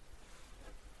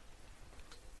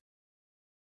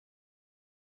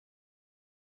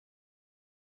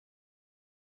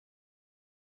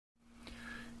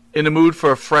 In the mood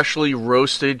for a freshly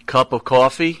roasted cup of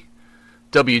coffee?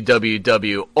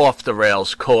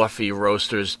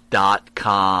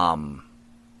 www.offtherailscoffeeroasters.com.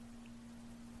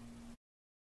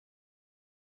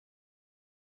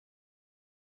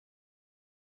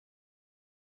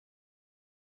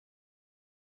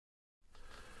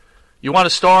 You want to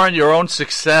star in your own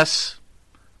success?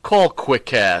 Call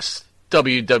QuickCast.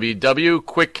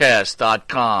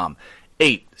 www.quickcast.com.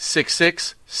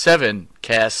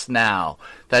 866-7-CAST-NOW.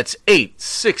 That's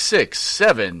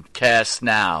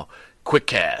 866-7-CAST-NOW.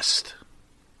 QuickCast.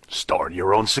 Start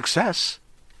your own success.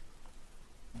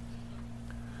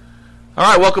 All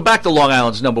right, welcome back to Long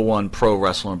Island's #1 pro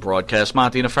wrestling broadcast.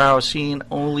 Monty and Farrow seen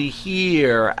only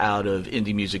here out of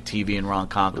Indie Music TV in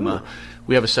Ronkonkoma.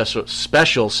 We have a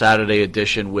special Saturday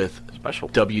edition with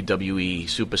WWE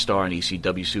superstar and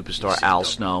ECW superstar Al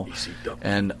Snow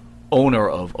and owner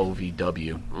of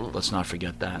OVW. Let's not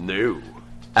forget that. No.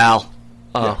 Al,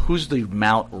 who's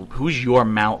your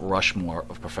Mount Rushmore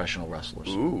of professional wrestlers?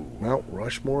 Ooh. Mount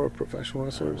Rushmore of professional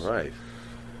wrestlers? All right.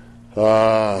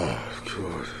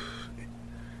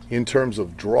 In terms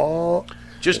of draw,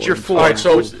 Just your four. All right,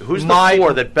 so who's the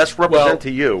four that best represent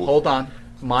to you? Hold on.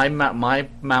 My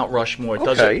Mount Rushmore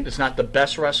doesn't. It's not the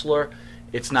best wrestler.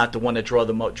 It's not the one that drew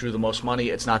the most money.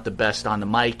 It's not the best on the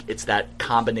mic. It's that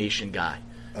combination guy.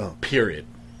 Oh. Period.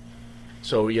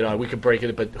 So we could break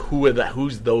it, but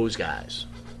who's those guys?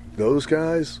 Those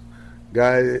guys,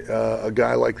 a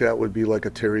guy like that would be like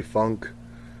a Terry Funk,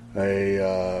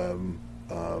 a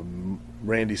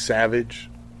Randy Savage.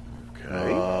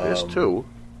 Okay, there's two.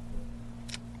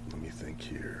 Let me think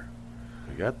here.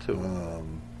 You got two.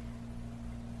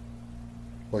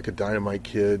 Like a Dynamite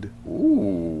Kid.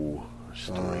 Ooh,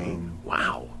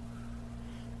 wow.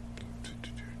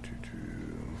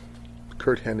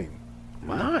 Kurt Hennig.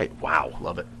 Right. Wow.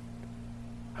 Love it.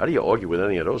 How do you argue with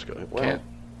any of those guys? Well, Can't.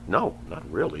 No, not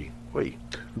really. Wait.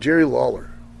 Jerry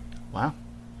Lawler. Wow.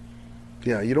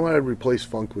 Yeah, you know what? I'd replace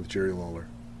Funk with Jerry Lawler.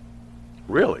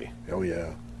 Really? Oh,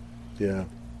 yeah. Yeah.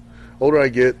 Older I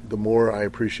get, the more I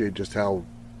appreciate just how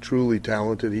truly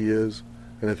talented he is.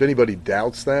 And if anybody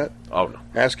doubts that,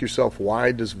 ask yourself,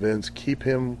 why does Vince keep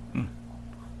him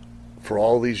for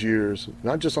all these years,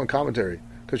 not just on commentary?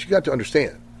 Because you got to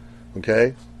understand,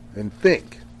 okay? And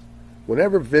think.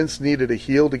 Whenever Vince needed a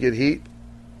heel to get heat,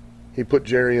 he put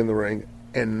Jerry in the ring,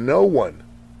 and no one,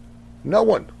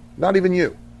 not even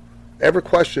you, ever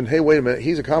questioned, hey, wait a minute,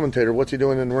 he's a commentator, what's he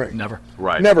doing in the ring? Never.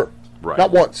 Right. Never. Right.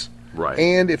 Not once. Right.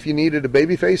 And if you needed a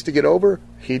babyface to get over,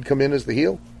 he'd come in as the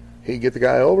heel. He'd get the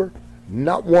guy over.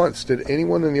 Not once did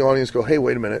anyone in the audience go, hey,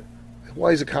 wait a minute,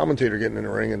 why is a commentator getting in the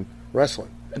ring and wrestling?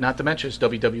 Not to mention it's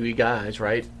WWE guys,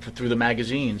 right? Through the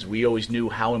magazines, we always knew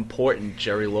how important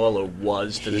Jerry Lawler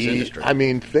was to this industry. I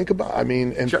mean,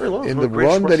 and Jerry Lawler's in one the of the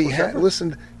greatest run that he wrestlers had, ever.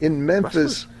 listen, in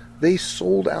Memphis, they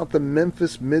sold out the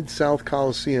Memphis Mid-South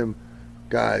Coliseum,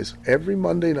 guys, every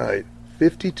Monday night,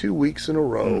 52 weeks in a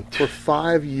row for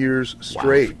 5 years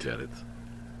straight. Wow, forget it.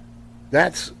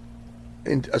 That's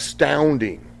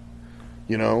astounding,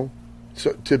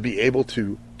 so to be able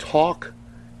to talk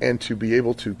and to be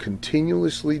able to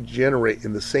continuously generate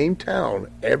in the same town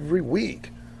every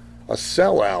week a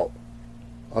sellout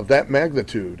of that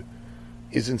magnitude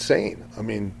is insane. I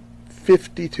mean,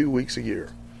 52 weeks a year.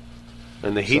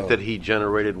 And the heat that he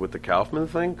generated with the Kaufman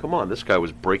thing, come on, this guy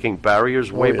was breaking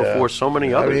barriers way before so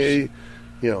many others.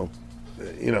 I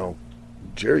mean,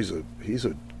 Jerry's he's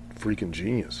a freaking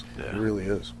genius. Yeah. He really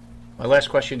is. My last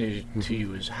question to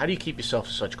you is, how do you keep yourself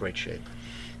in such great shape?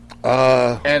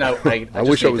 And I I just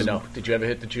wish need I was. to know, did you ever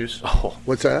hit the juice?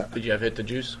 What's that? Did you ever hit the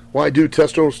juice? Well, I do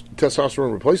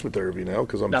testosterone replacement therapy now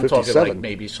because I'm I'm 57. talking like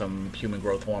maybe some human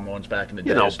growth hormones back in the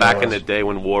day. Back in the day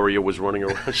when Warrior was running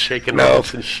around shaking No,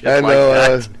 arms and shit like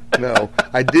that. No.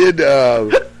 I did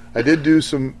do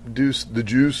the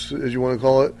juice, as you want to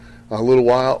call it, a little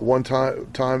while. One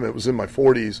time it was in my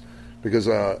 40s because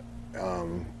I've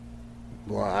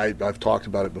talked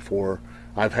about it before.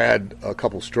 I've had a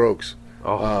couple strokes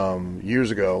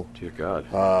years ago. Dear God.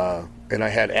 And I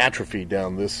had atrophy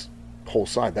down this whole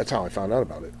side. That's how I found out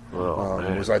about it.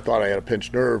 Man. Was I thought I had a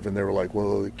pinched nerve, and they were like,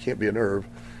 well, it can't be a nerve.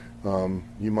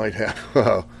 You might have,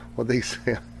 what they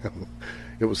say,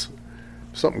 it was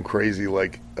something crazy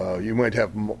like you might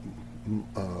have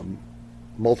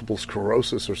multiple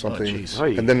sclerosis or something. Oh,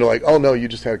 and then they're like, oh, no, you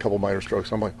just had a couple minor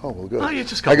strokes. I'm like, oh, well, good. Oh, you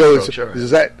just I couple go, strokes, sure.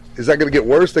 is that going to get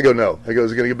worse? They go, no. I go,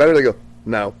 is it going to get better? They go,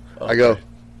 no. I go,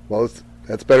 well,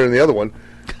 that's better than the other one.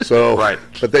 So,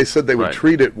 but they said they would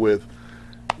treat it with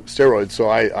steroids. So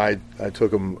I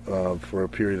took them for a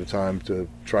period of time to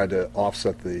try to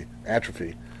offset the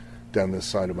atrophy down this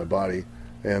side of my body.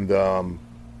 And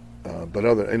but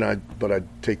I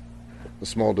take a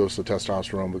small dose of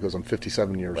testosterone because I'm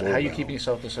 57 years old. How are you now. keeping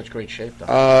yourself in such great shape,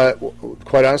 though?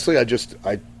 Quite honestly,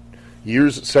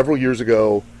 several years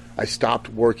ago, I stopped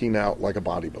working out like a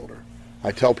bodybuilder.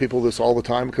 I tell people this all the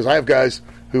time because I have guys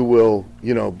who will,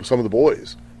 some of the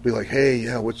boys be like, hey,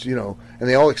 yeah, and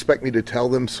they all expect me to tell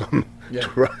them some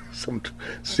some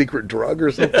secret drug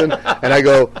or something. And I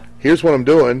go, here's what I'm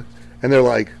doing. And they're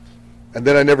like, and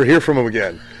then I never hear from them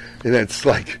again. And it's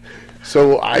like,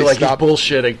 so I stopped. He's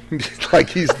bullshitting. Like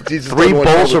he's 3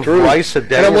 bowls of rice a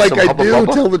day. And I'm like, with I some do Hubba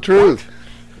Bubba? tell the truth.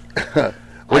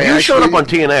 When you showed up on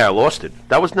TNA, I lost it.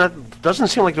 That was not. Doesn't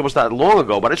seem like it was that long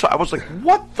ago. But I was like,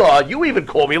 "What the?" You even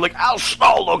called me like, "Al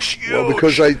Snow looks huge." Well,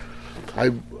 because I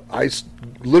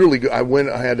literally I went.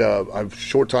 I had a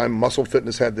short time. Muscle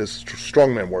Fitness had this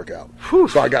strongman workout.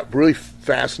 So I got really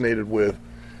fascinated with,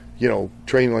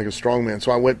 training like a strongman.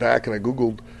 So I went back and I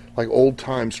Googled like old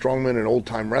time strongmen and old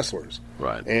time wrestlers.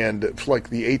 Right. And it's like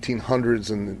the 1800s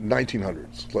and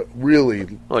 1900s, like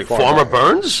really. Like far Farmer back.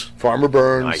 Burns? Farmer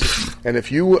Burns. Nice. And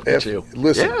if you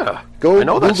listen, Yeah, go I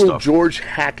know that Google stuff. George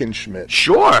Hackenschmidt.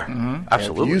 Sure, And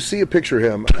absolutely. if you see a picture of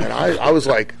him, and I was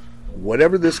like,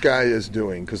 whatever this guy is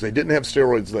doing, because they didn't have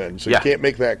steroids then, so Yeah. you can't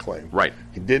make that claim. Right.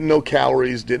 He didn't know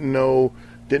calories, didn't know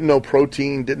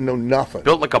protein, didn't know nothing.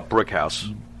 Built like a brick house.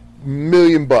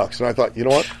 $1,000,000, and I thought, you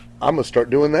know what? I'm gonna start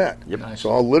doing that. Yep.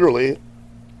 So I'll literally,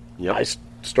 Yep.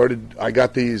 I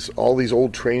got all these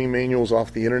old training manuals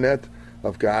off the internet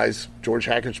of guys, George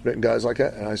Hackenschmidt and guys like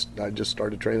that, and I just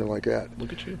started training like that.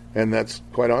 Look at you. And that's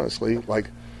quite honestly, like,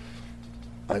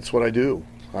 that's what I do.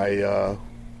 I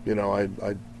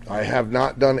have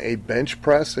not done a bench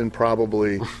press in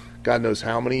probably God knows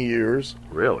how many years.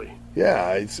 Really?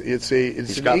 Yeah, it's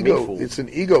an got me ego. fooled. It's an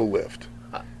ego lift.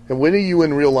 And when are you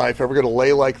in real life ever going to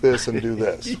lay like this and do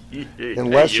this?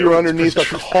 Unless you're underneath a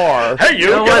car. Hey, You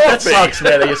know what? That sucks,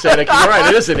 man. That you said that. You're right.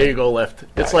 It is an ego lift.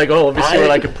 It's like, oh, let me see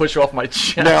what I can push off my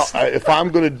chest. Now, if I'm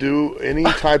going to do any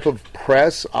type of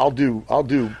press, I'll do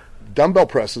dumbbell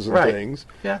presses and Right. things.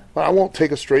 Yeah. But I won't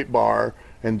take a straight bar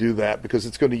and do that because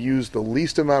it's going to use the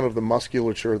least amount of the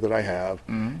musculature that I have,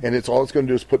 and it's all it's going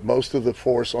to do is put most of the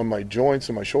force on my joints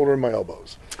and my shoulder and my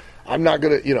elbows. I'm not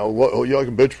going to, I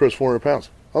can bench press 400 pounds.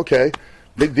 Okay,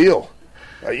 big deal,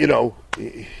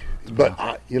 But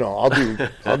I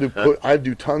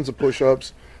do tons of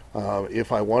push-ups.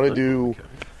 If I want to do,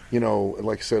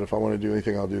 like I said, if I want to do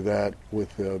anything, I'll do that with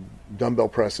dumbbell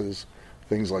presses,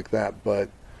 things like that. But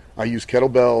I use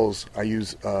kettlebells. I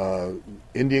use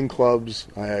Indian clubs.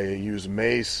 I use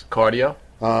mace. Cardio?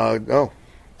 No,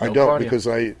 I No don't cardio. because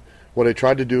what I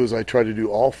tried to do is I tried to do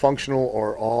all functional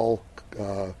or all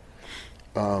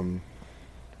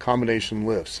combination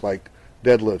lifts like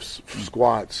deadlifts,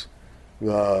 squats,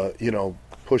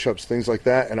 push-ups, things like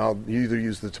that. And I'll either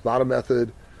use the Tabata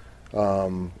method,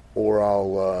 or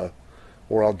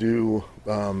I'll do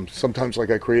sometimes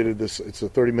like I created this. It's a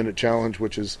 30-minute challenge,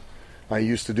 which is I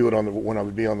used to do it when I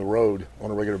would be on the road on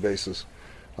a regular basis.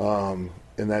 And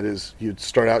that is, you'd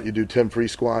start out, you do 10 free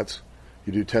squats,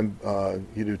 you do 10,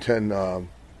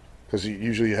 because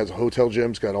usually it has a hotel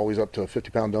gym, it's got always up to a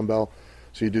 50-pound dumbbell.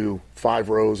 So you do 5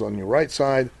 rows on your right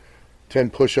side,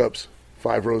 10 push-ups,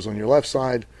 5 rows on your left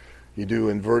side. You do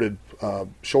inverted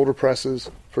shoulder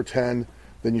presses for 10.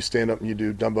 Then you stand up and you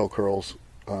do dumbbell curls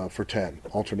for 10,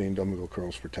 alternating dumbbell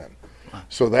curls for 10. Wow.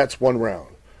 So that's one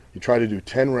round. You try to do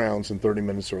 10 rounds in 30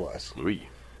 minutes or less. Oui.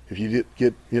 If you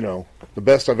get, the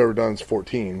best I've ever done is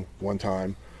 14 one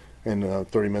time in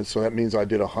 30 minutes. So that means I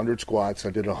did 100 squats, I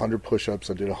did 100 push-ups,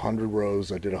 I did 100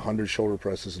 rows, I did 100 shoulder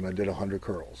presses, and I did 100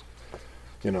 curls.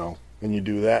 And you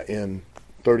do that in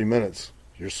 30 minutes.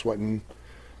 You're sweating,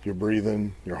 you're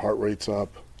breathing, your heart rate's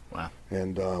up. Wow.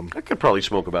 And I could probably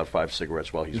smoke about 5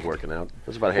 cigarettes while he's working out.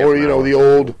 That's about half or an hour. the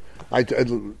old.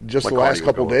 Just My the last cardio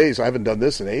couple going. days, I haven't done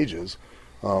this in ages.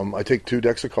 I take 2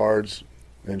 decks of cards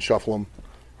and shuffle them,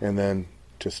 and then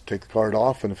just take the card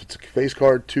off. And if it's a face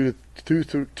card, 2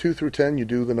 through 10, you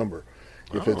do the number.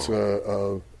 If it's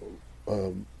a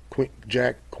queen,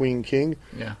 jack, queen, king,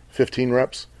 15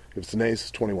 reps. If it's an ace,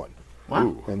 it's 21.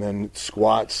 Wow. And then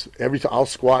squats. Every time I'll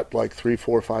squat like 3,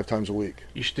 4, 5 times a week.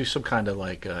 You should do some kind of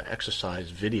exercise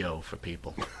video for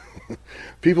people.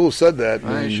 People have said that.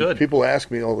 I and should. People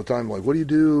ask me all the time, like, "What do you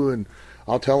do?" And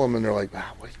I'll tell them, and they're like,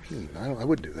 "What do you mean? I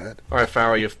wouldn't do that." All right,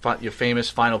 Farrell, your famous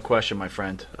final question, my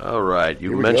friend. All right. You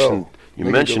Here we mentioned go. you Make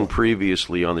it mentioned go.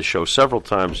 previously on the show several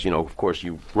times, of course,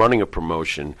 you running a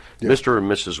promotion, Mr. and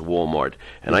Mrs. Walmart.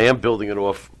 And I am building it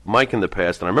off Mike in the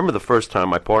past. And I remember the first time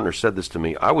my partner said this to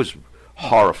me, I was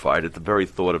horrified at the very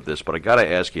thought of this. But I got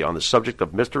to ask you, on the subject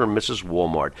of Mr. and Mrs.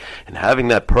 Walmart and having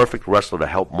that perfect wrestler to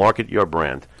help market your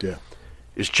brand,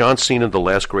 is John Cena the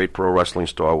last great pro wrestling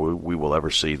star we will ever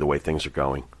see the way things are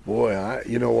going? Boy,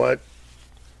 you know what?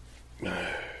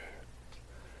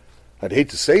 I'd hate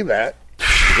to say that.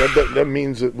 That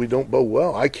means that we don't bow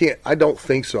well. I don't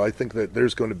think so. I think that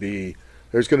there's going to be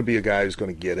a guy who's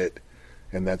going to get it,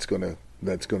 and that's going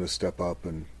to step up,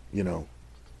 and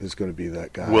is going to be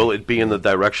that guy. Will it be in the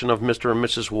direction of Mr. and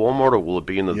Mrs. Walmart, or will it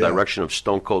be in the direction of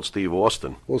Stone Cold Steve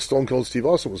Austin? Well, Stone Cold Steve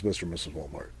Austin was Mr. and Mrs.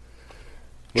 Walmart.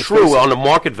 True, on the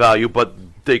market value, but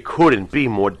they couldn't be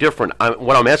more different.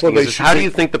 What I'm asking is how do you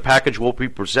think the package will be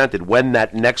presented when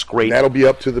that next great... That'll be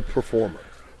up to the performer.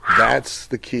 That's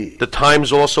the key. The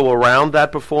time's also around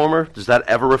that performer? Does that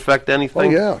ever affect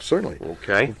anything? Oh, yeah, certainly.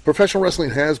 Okay. Professional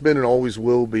wrestling has been and always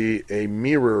will be a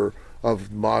mirror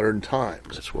of modern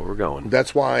times. That's where we're going.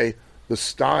 That's why the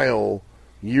style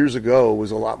years ago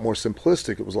was a lot more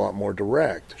simplistic. It was a lot more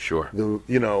direct. Sure.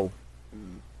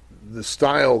 the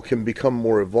style can become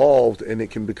more evolved and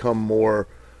it can become more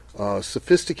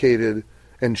sophisticated,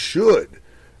 and should,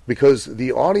 because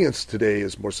the audience today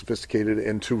is more sophisticated,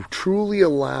 and to truly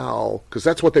allow, because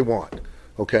that's what they want,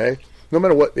 okay? No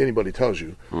matter what anybody tells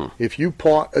you, if you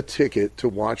bought a ticket to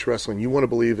watch wrestling, you want to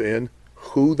believe in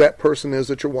who that person is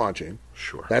that you're watching.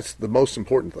 Sure. That's the most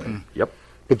important thing. Yep.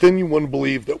 But then you want to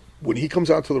believe that when he comes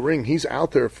out to the ring, he's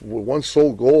out there with one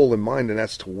sole goal in mind, and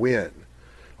that's to win.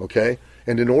 Okay?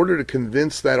 And in order to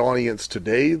convince that audience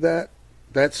today that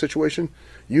situation,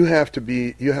 you have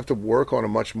to work on a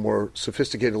much more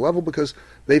sophisticated level, because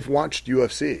they've watched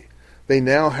UFC. They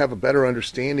now have a better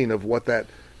understanding of what that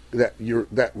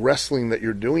wrestling that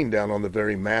you're doing down on the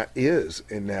very mat is,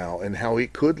 and how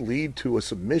it could lead to a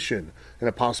submission and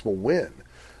a possible win.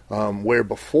 Where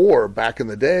before, back in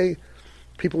the day,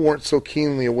 people weren't so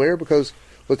keenly aware, because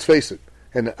let's face it,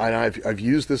 and I've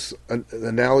used this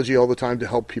analogy all the time to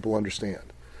help people understand.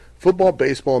 Football,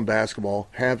 baseball, and basketball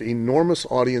have enormous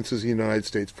audiences in the United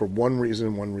States for one reason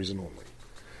and one reason only.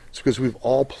 It's because we've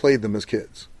all played them as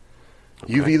kids.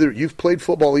 Okay. You've played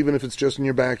football even if it's just in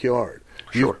your backyard.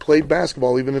 Sure. You've played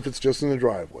basketball even if it's just in the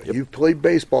driveway. Yep. You've played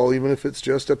baseball even if it's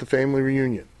just at the family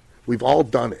reunion. We've all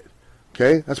done it.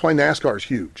 Okay? That's why NASCAR is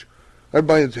huge.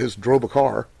 Everybody has drove a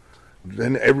car,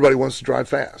 and everybody wants to drive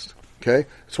fast. Okay?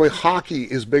 That's why hockey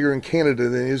is bigger in Canada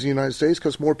than it is in the United States,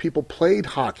 because more people played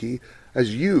hockey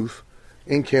as youth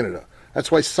in Canada. That's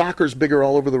why soccer's bigger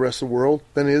all over the rest of the world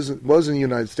than it was in the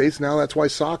United States. Now that's why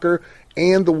soccer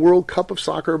and the World Cup of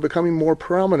soccer are becoming more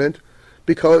prominent,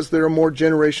 because there are more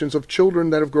generations of children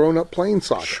that have grown up playing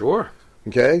soccer. Sure.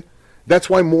 Okay? That's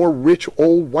why more rich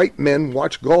old white men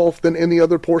watch golf than any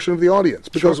other portion of the audience,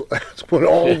 because that's what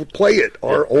all play it,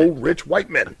 are old rich white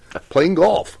men playing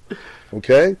golf.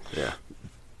 Okay? Yeah.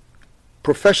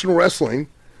 Professional wrestling,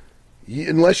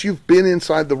 unless you've been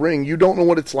inside the ring, you don't know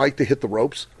what it's like to hit the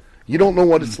ropes. You don't know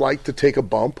what it's like to take a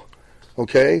bump,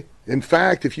 okay? In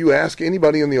fact, if you ask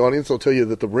anybody in the audience, they'll tell you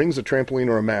that the ring's a trampoline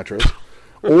or a mattress,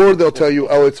 or they'll tell you,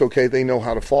 oh, it's okay, they know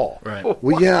how to fall. Right.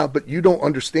 Well, yeah, but you don't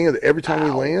understand that every time we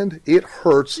land, it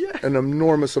hurts an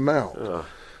enormous amount.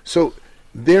 So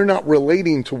they're not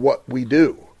relating to what we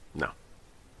do. No.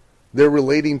 They're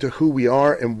relating to who we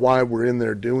are and why we're in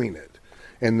there doing it.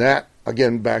 And that,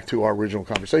 again, back to our original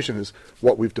conversation, is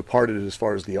what we've departed as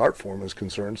far as the art form is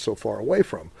concerned so far away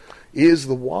from, is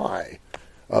the why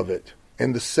of it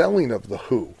and the selling of the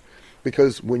who.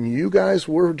 Because when you guys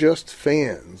were just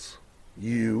fans,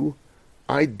 you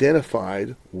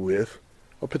identified with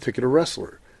a particular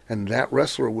wrestler. And that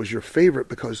wrestler was your favorite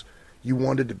because you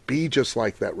wanted to be just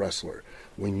like that wrestler.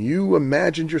 When you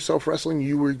imagined yourself wrestling,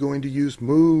 you were going to use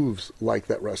moves like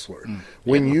that wrestler.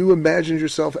 When you imagined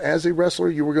yourself as a wrestler,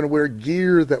 you were going to wear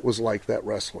gear that was like that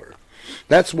wrestler.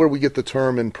 That's where we get the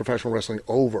term in professional wrestling,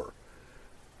 over.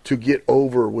 To get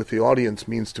over with the audience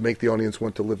means to make the audience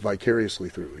want to live vicariously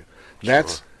through you.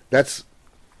 That's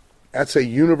a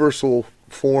universal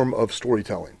form of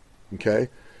storytelling. Okay?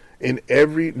 No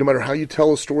matter how you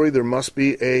tell a story, there must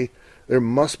be an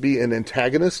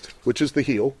antagonist, which is the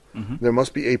heel. Mm-hmm. There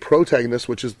must be a protagonist,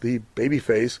 which is the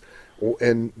babyface.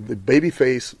 And the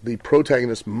babyface, the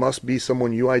protagonist, must be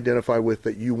someone you identify with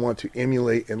that you want to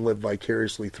emulate and live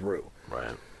vicariously through.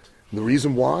 Right. The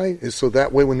reason why is so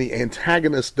that way when the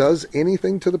antagonist does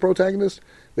anything to the protagonist,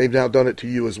 they've now done it to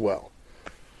you as well.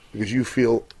 Because you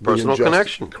feel personal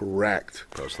connection. Correct.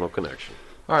 Personal connection.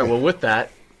 All right, well, with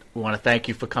that, we want to thank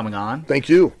you for coming on. Thank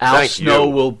you. Al Snow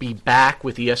will be back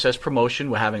with ESS Promotion.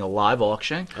 We're having a live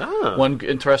auction. One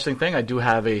interesting thing, I do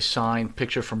have a signed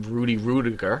picture from Rudy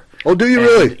Rudiger. Oh, do you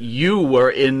really? You were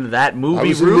in that movie, I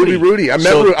was Rudy. In Rudy. I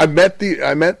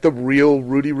met the real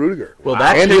Rudy Rudiger. Well,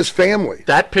 and his family.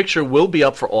 That picture will be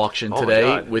up for auction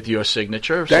today with your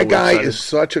signature. That guy is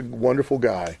such a wonderful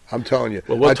guy. I'm telling you.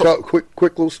 Well, quick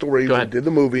little story. We did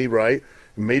the movie, right?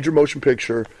 Major motion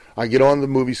picture. I get on the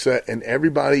movie set, and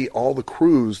everybody, all the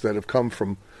crews that have come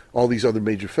from all these other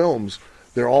major films,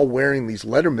 they're all wearing these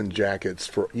Letterman jackets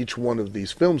for each one of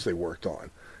these films they worked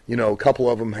on. You know, a couple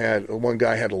of them one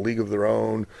guy had A League of Their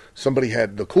Own. Somebody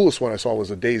had, the coolest one I saw was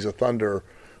a Days of Thunder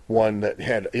one that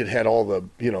had all the,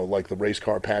 like the race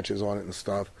car patches on it and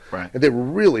stuff. Right. And they were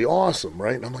really awesome,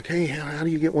 right? And I'm like, hey, how do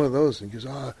you get one of those? And he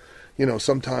goes,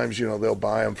 sometimes, they'll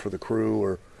buy them for the crew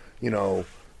or,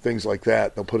 things like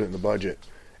that. They'll put it in the budget.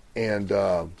 And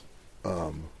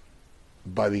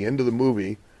by the end of the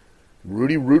movie,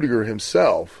 Rudy Rudiger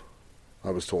himself,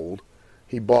 I was told,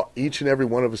 he bought each and every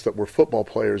one of us that were football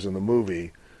players in the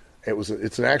movie.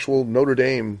 It's an actual Notre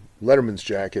Dame Letterman's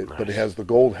jacket, but it has the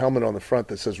gold helmet on the front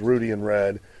that says Rudy in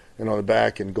red, and on the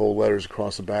back in gold letters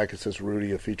across the back it says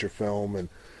Rudy, a feature film. And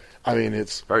I mean,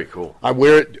 it's very cool. I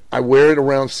wear it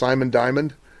around Simon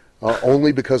Diamond.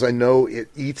 Only because I know it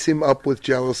eats him up with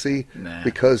jealousy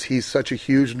because he's such a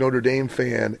huge Notre Dame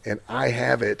fan, and I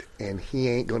have it, and he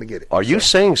ain't going to get it. Are you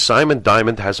saying Simon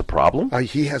Diamond has a problem?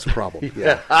 He has a problem,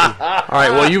 yeah. All right,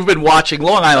 well, you've been watching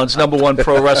Long Island's #1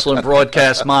 pro wrestling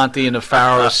broadcast, Monty and the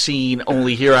Pharaoh, seen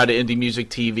only here out of Indie Music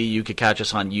TV. You can catch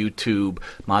us on YouTube,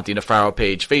 Monty and the Pharaoh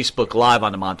page, Facebook Live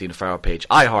on the Monty and the Pharaoh page,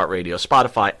 iHeartRadio,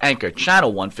 Spotify, Anchor,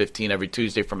 Channel 115 every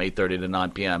Tuesday from 8:30 to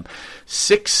 9 p.m.,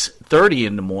 6:30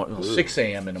 in the morning. 6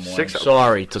 a.m. in the morning.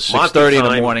 Sorry, to 6:30 in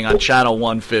the morning on Channel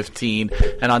 115,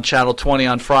 and on Channel 20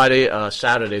 on Friday.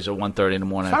 Saturdays are 1:30 in the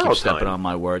morning. I keep stepping on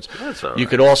my words. You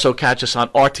could also catch us on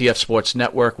RTF Sports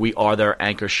Network. We are their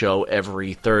anchor show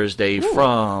every Thursday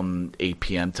from 8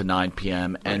 p.m. to 9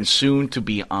 p.m. and soon to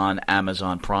be on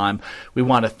Amazon Prime. We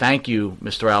want to thank you,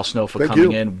 Mr. Al Snow, for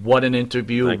coming in. What an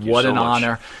interview. What an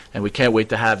honor. And we can't wait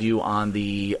to have you on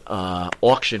the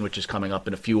auction, which is coming up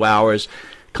in a few hours.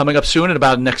 Coming up soon in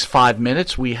about the next 5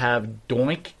 minutes, we have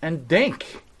Doink and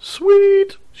Dink.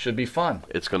 Sweet. Should be fun.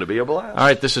 It's going to be a blast. All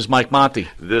right, this is Mike Monty.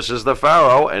 This is the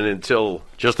Pharaoh, and until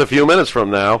just a few minutes from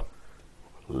now,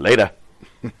 later.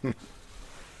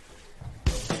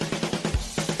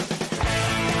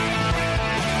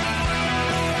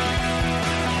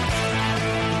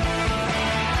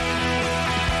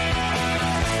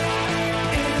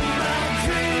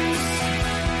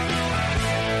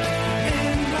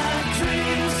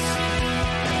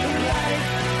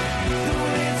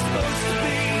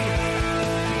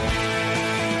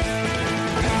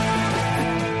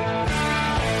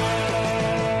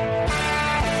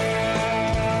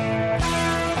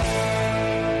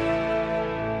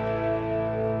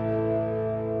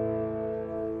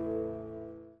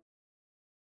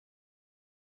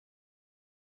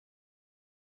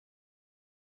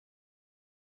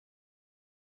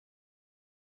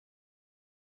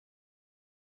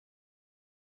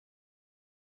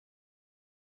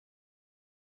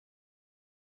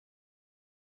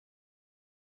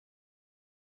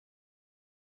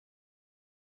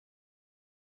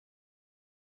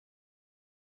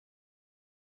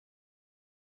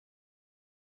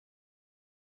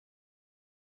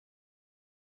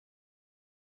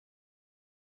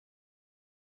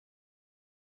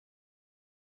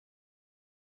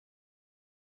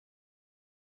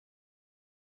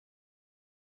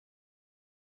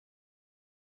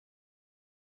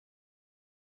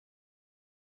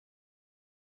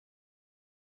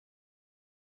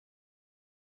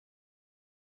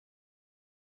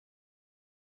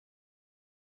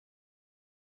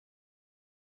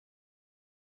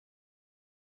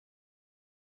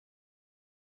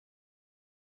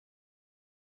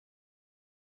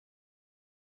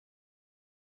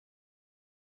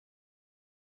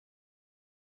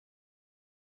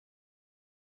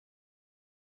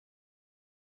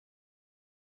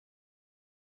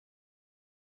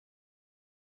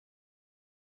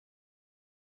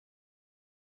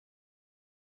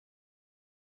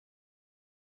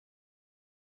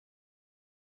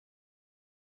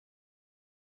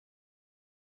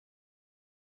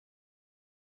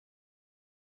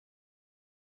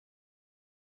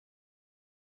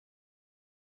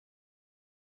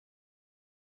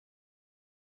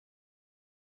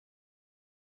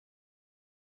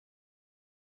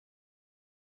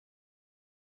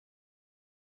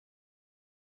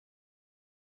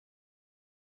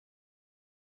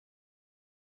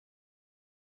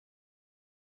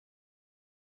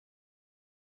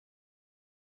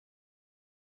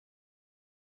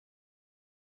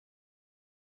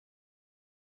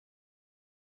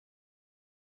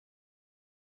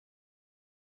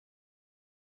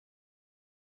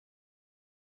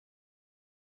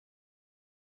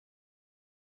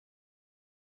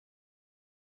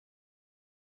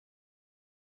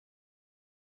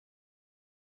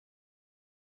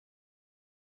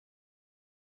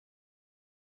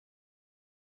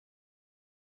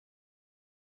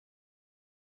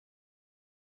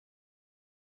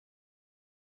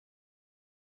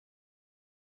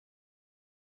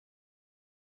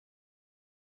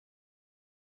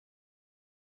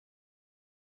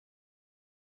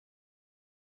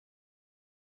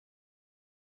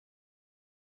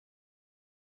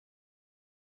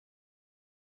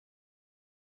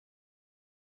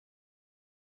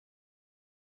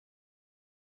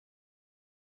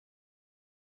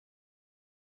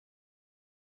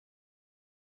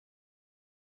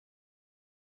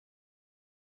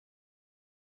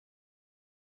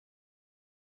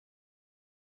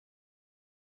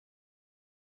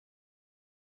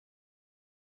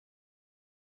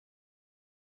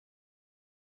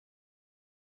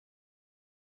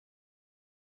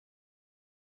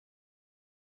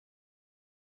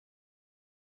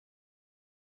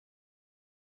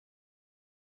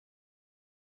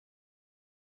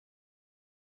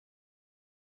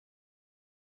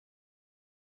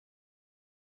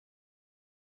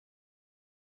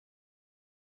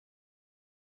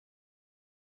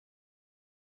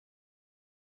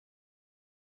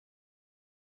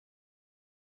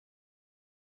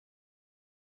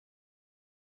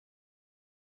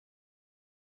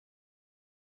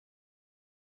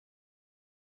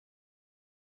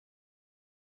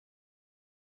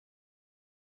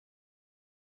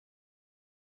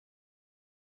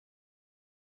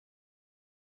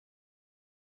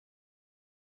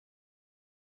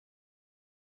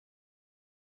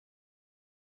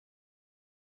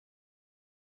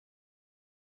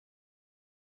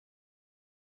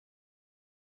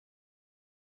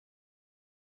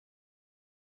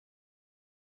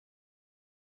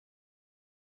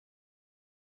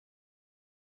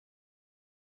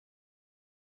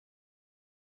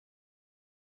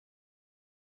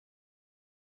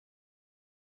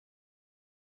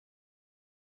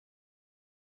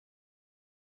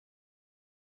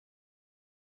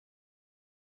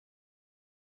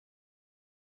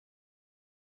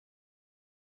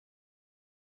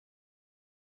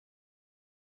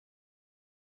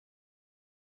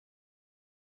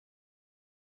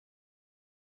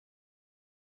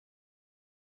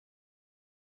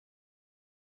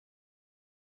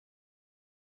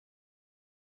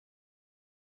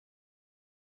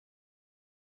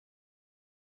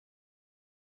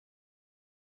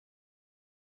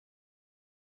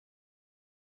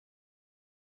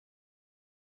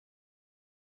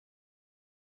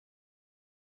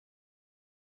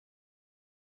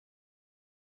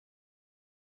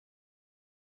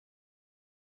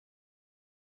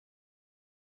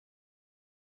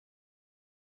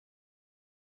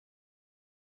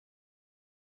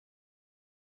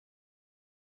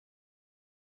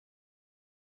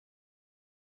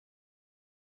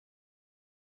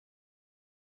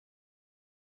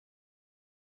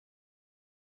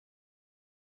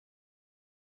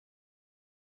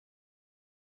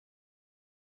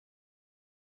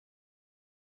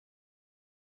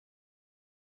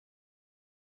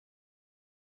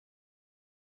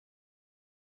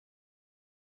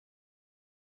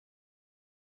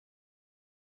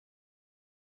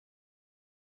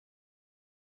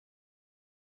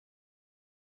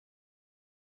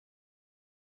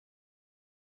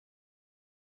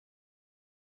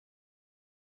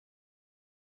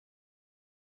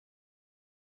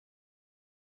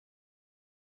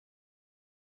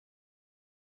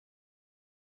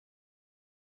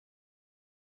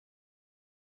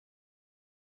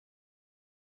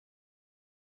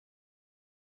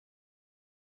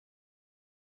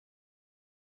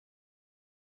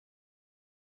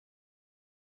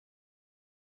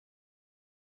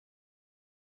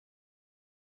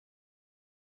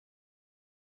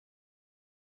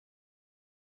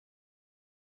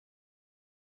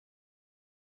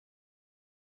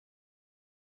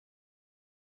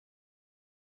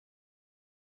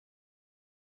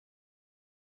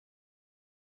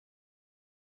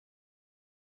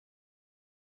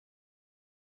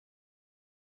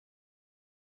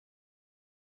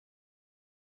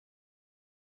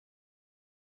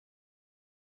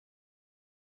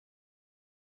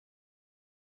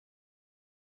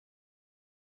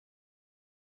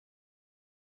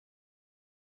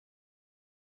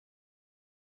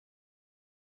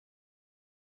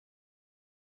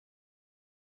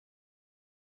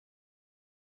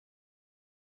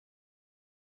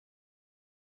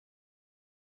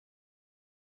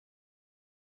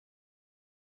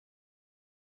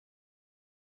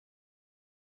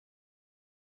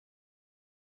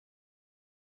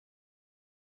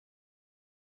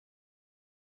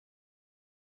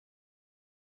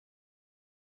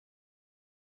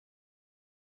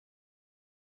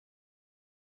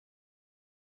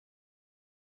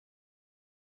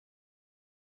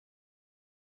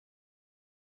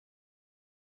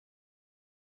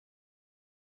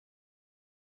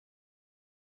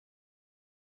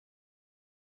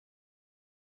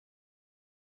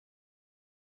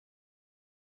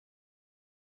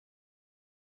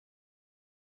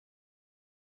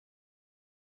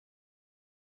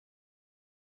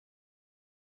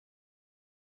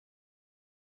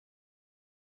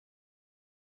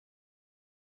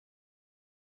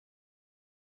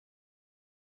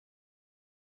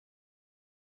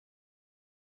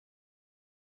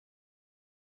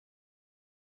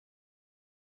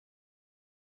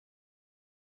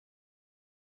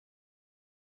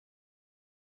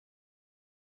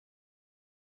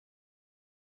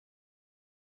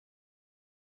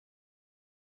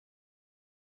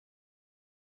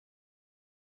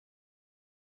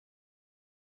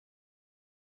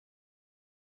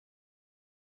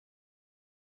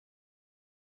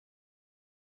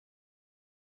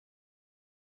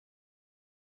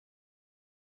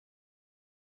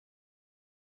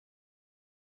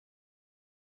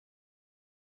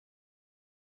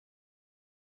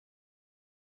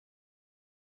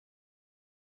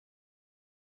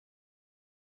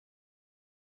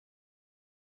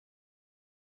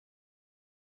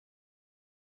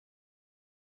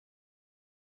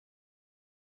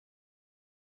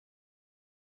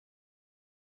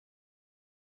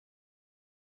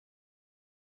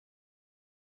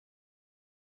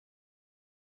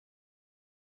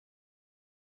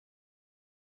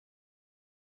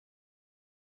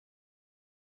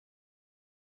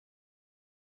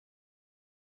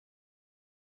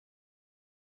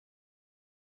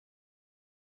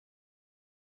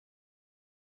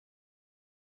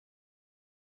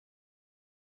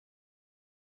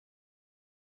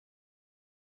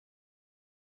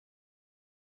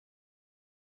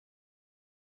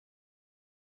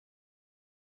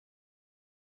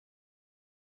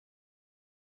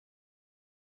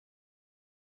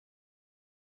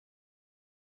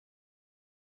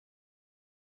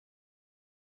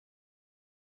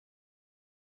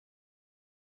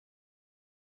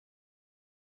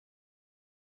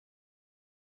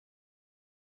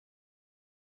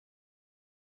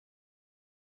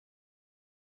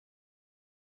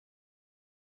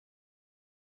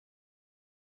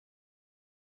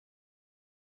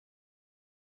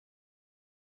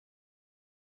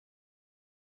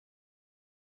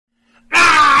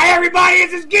 everybody?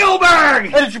 This is Gilbert!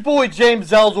 And it's your boy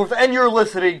James Ellsworth, and you're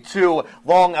listening to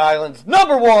Long Island's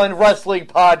 #1 wrestling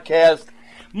podcast,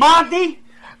 Monty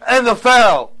and the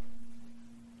Pharaoh.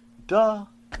 Duh.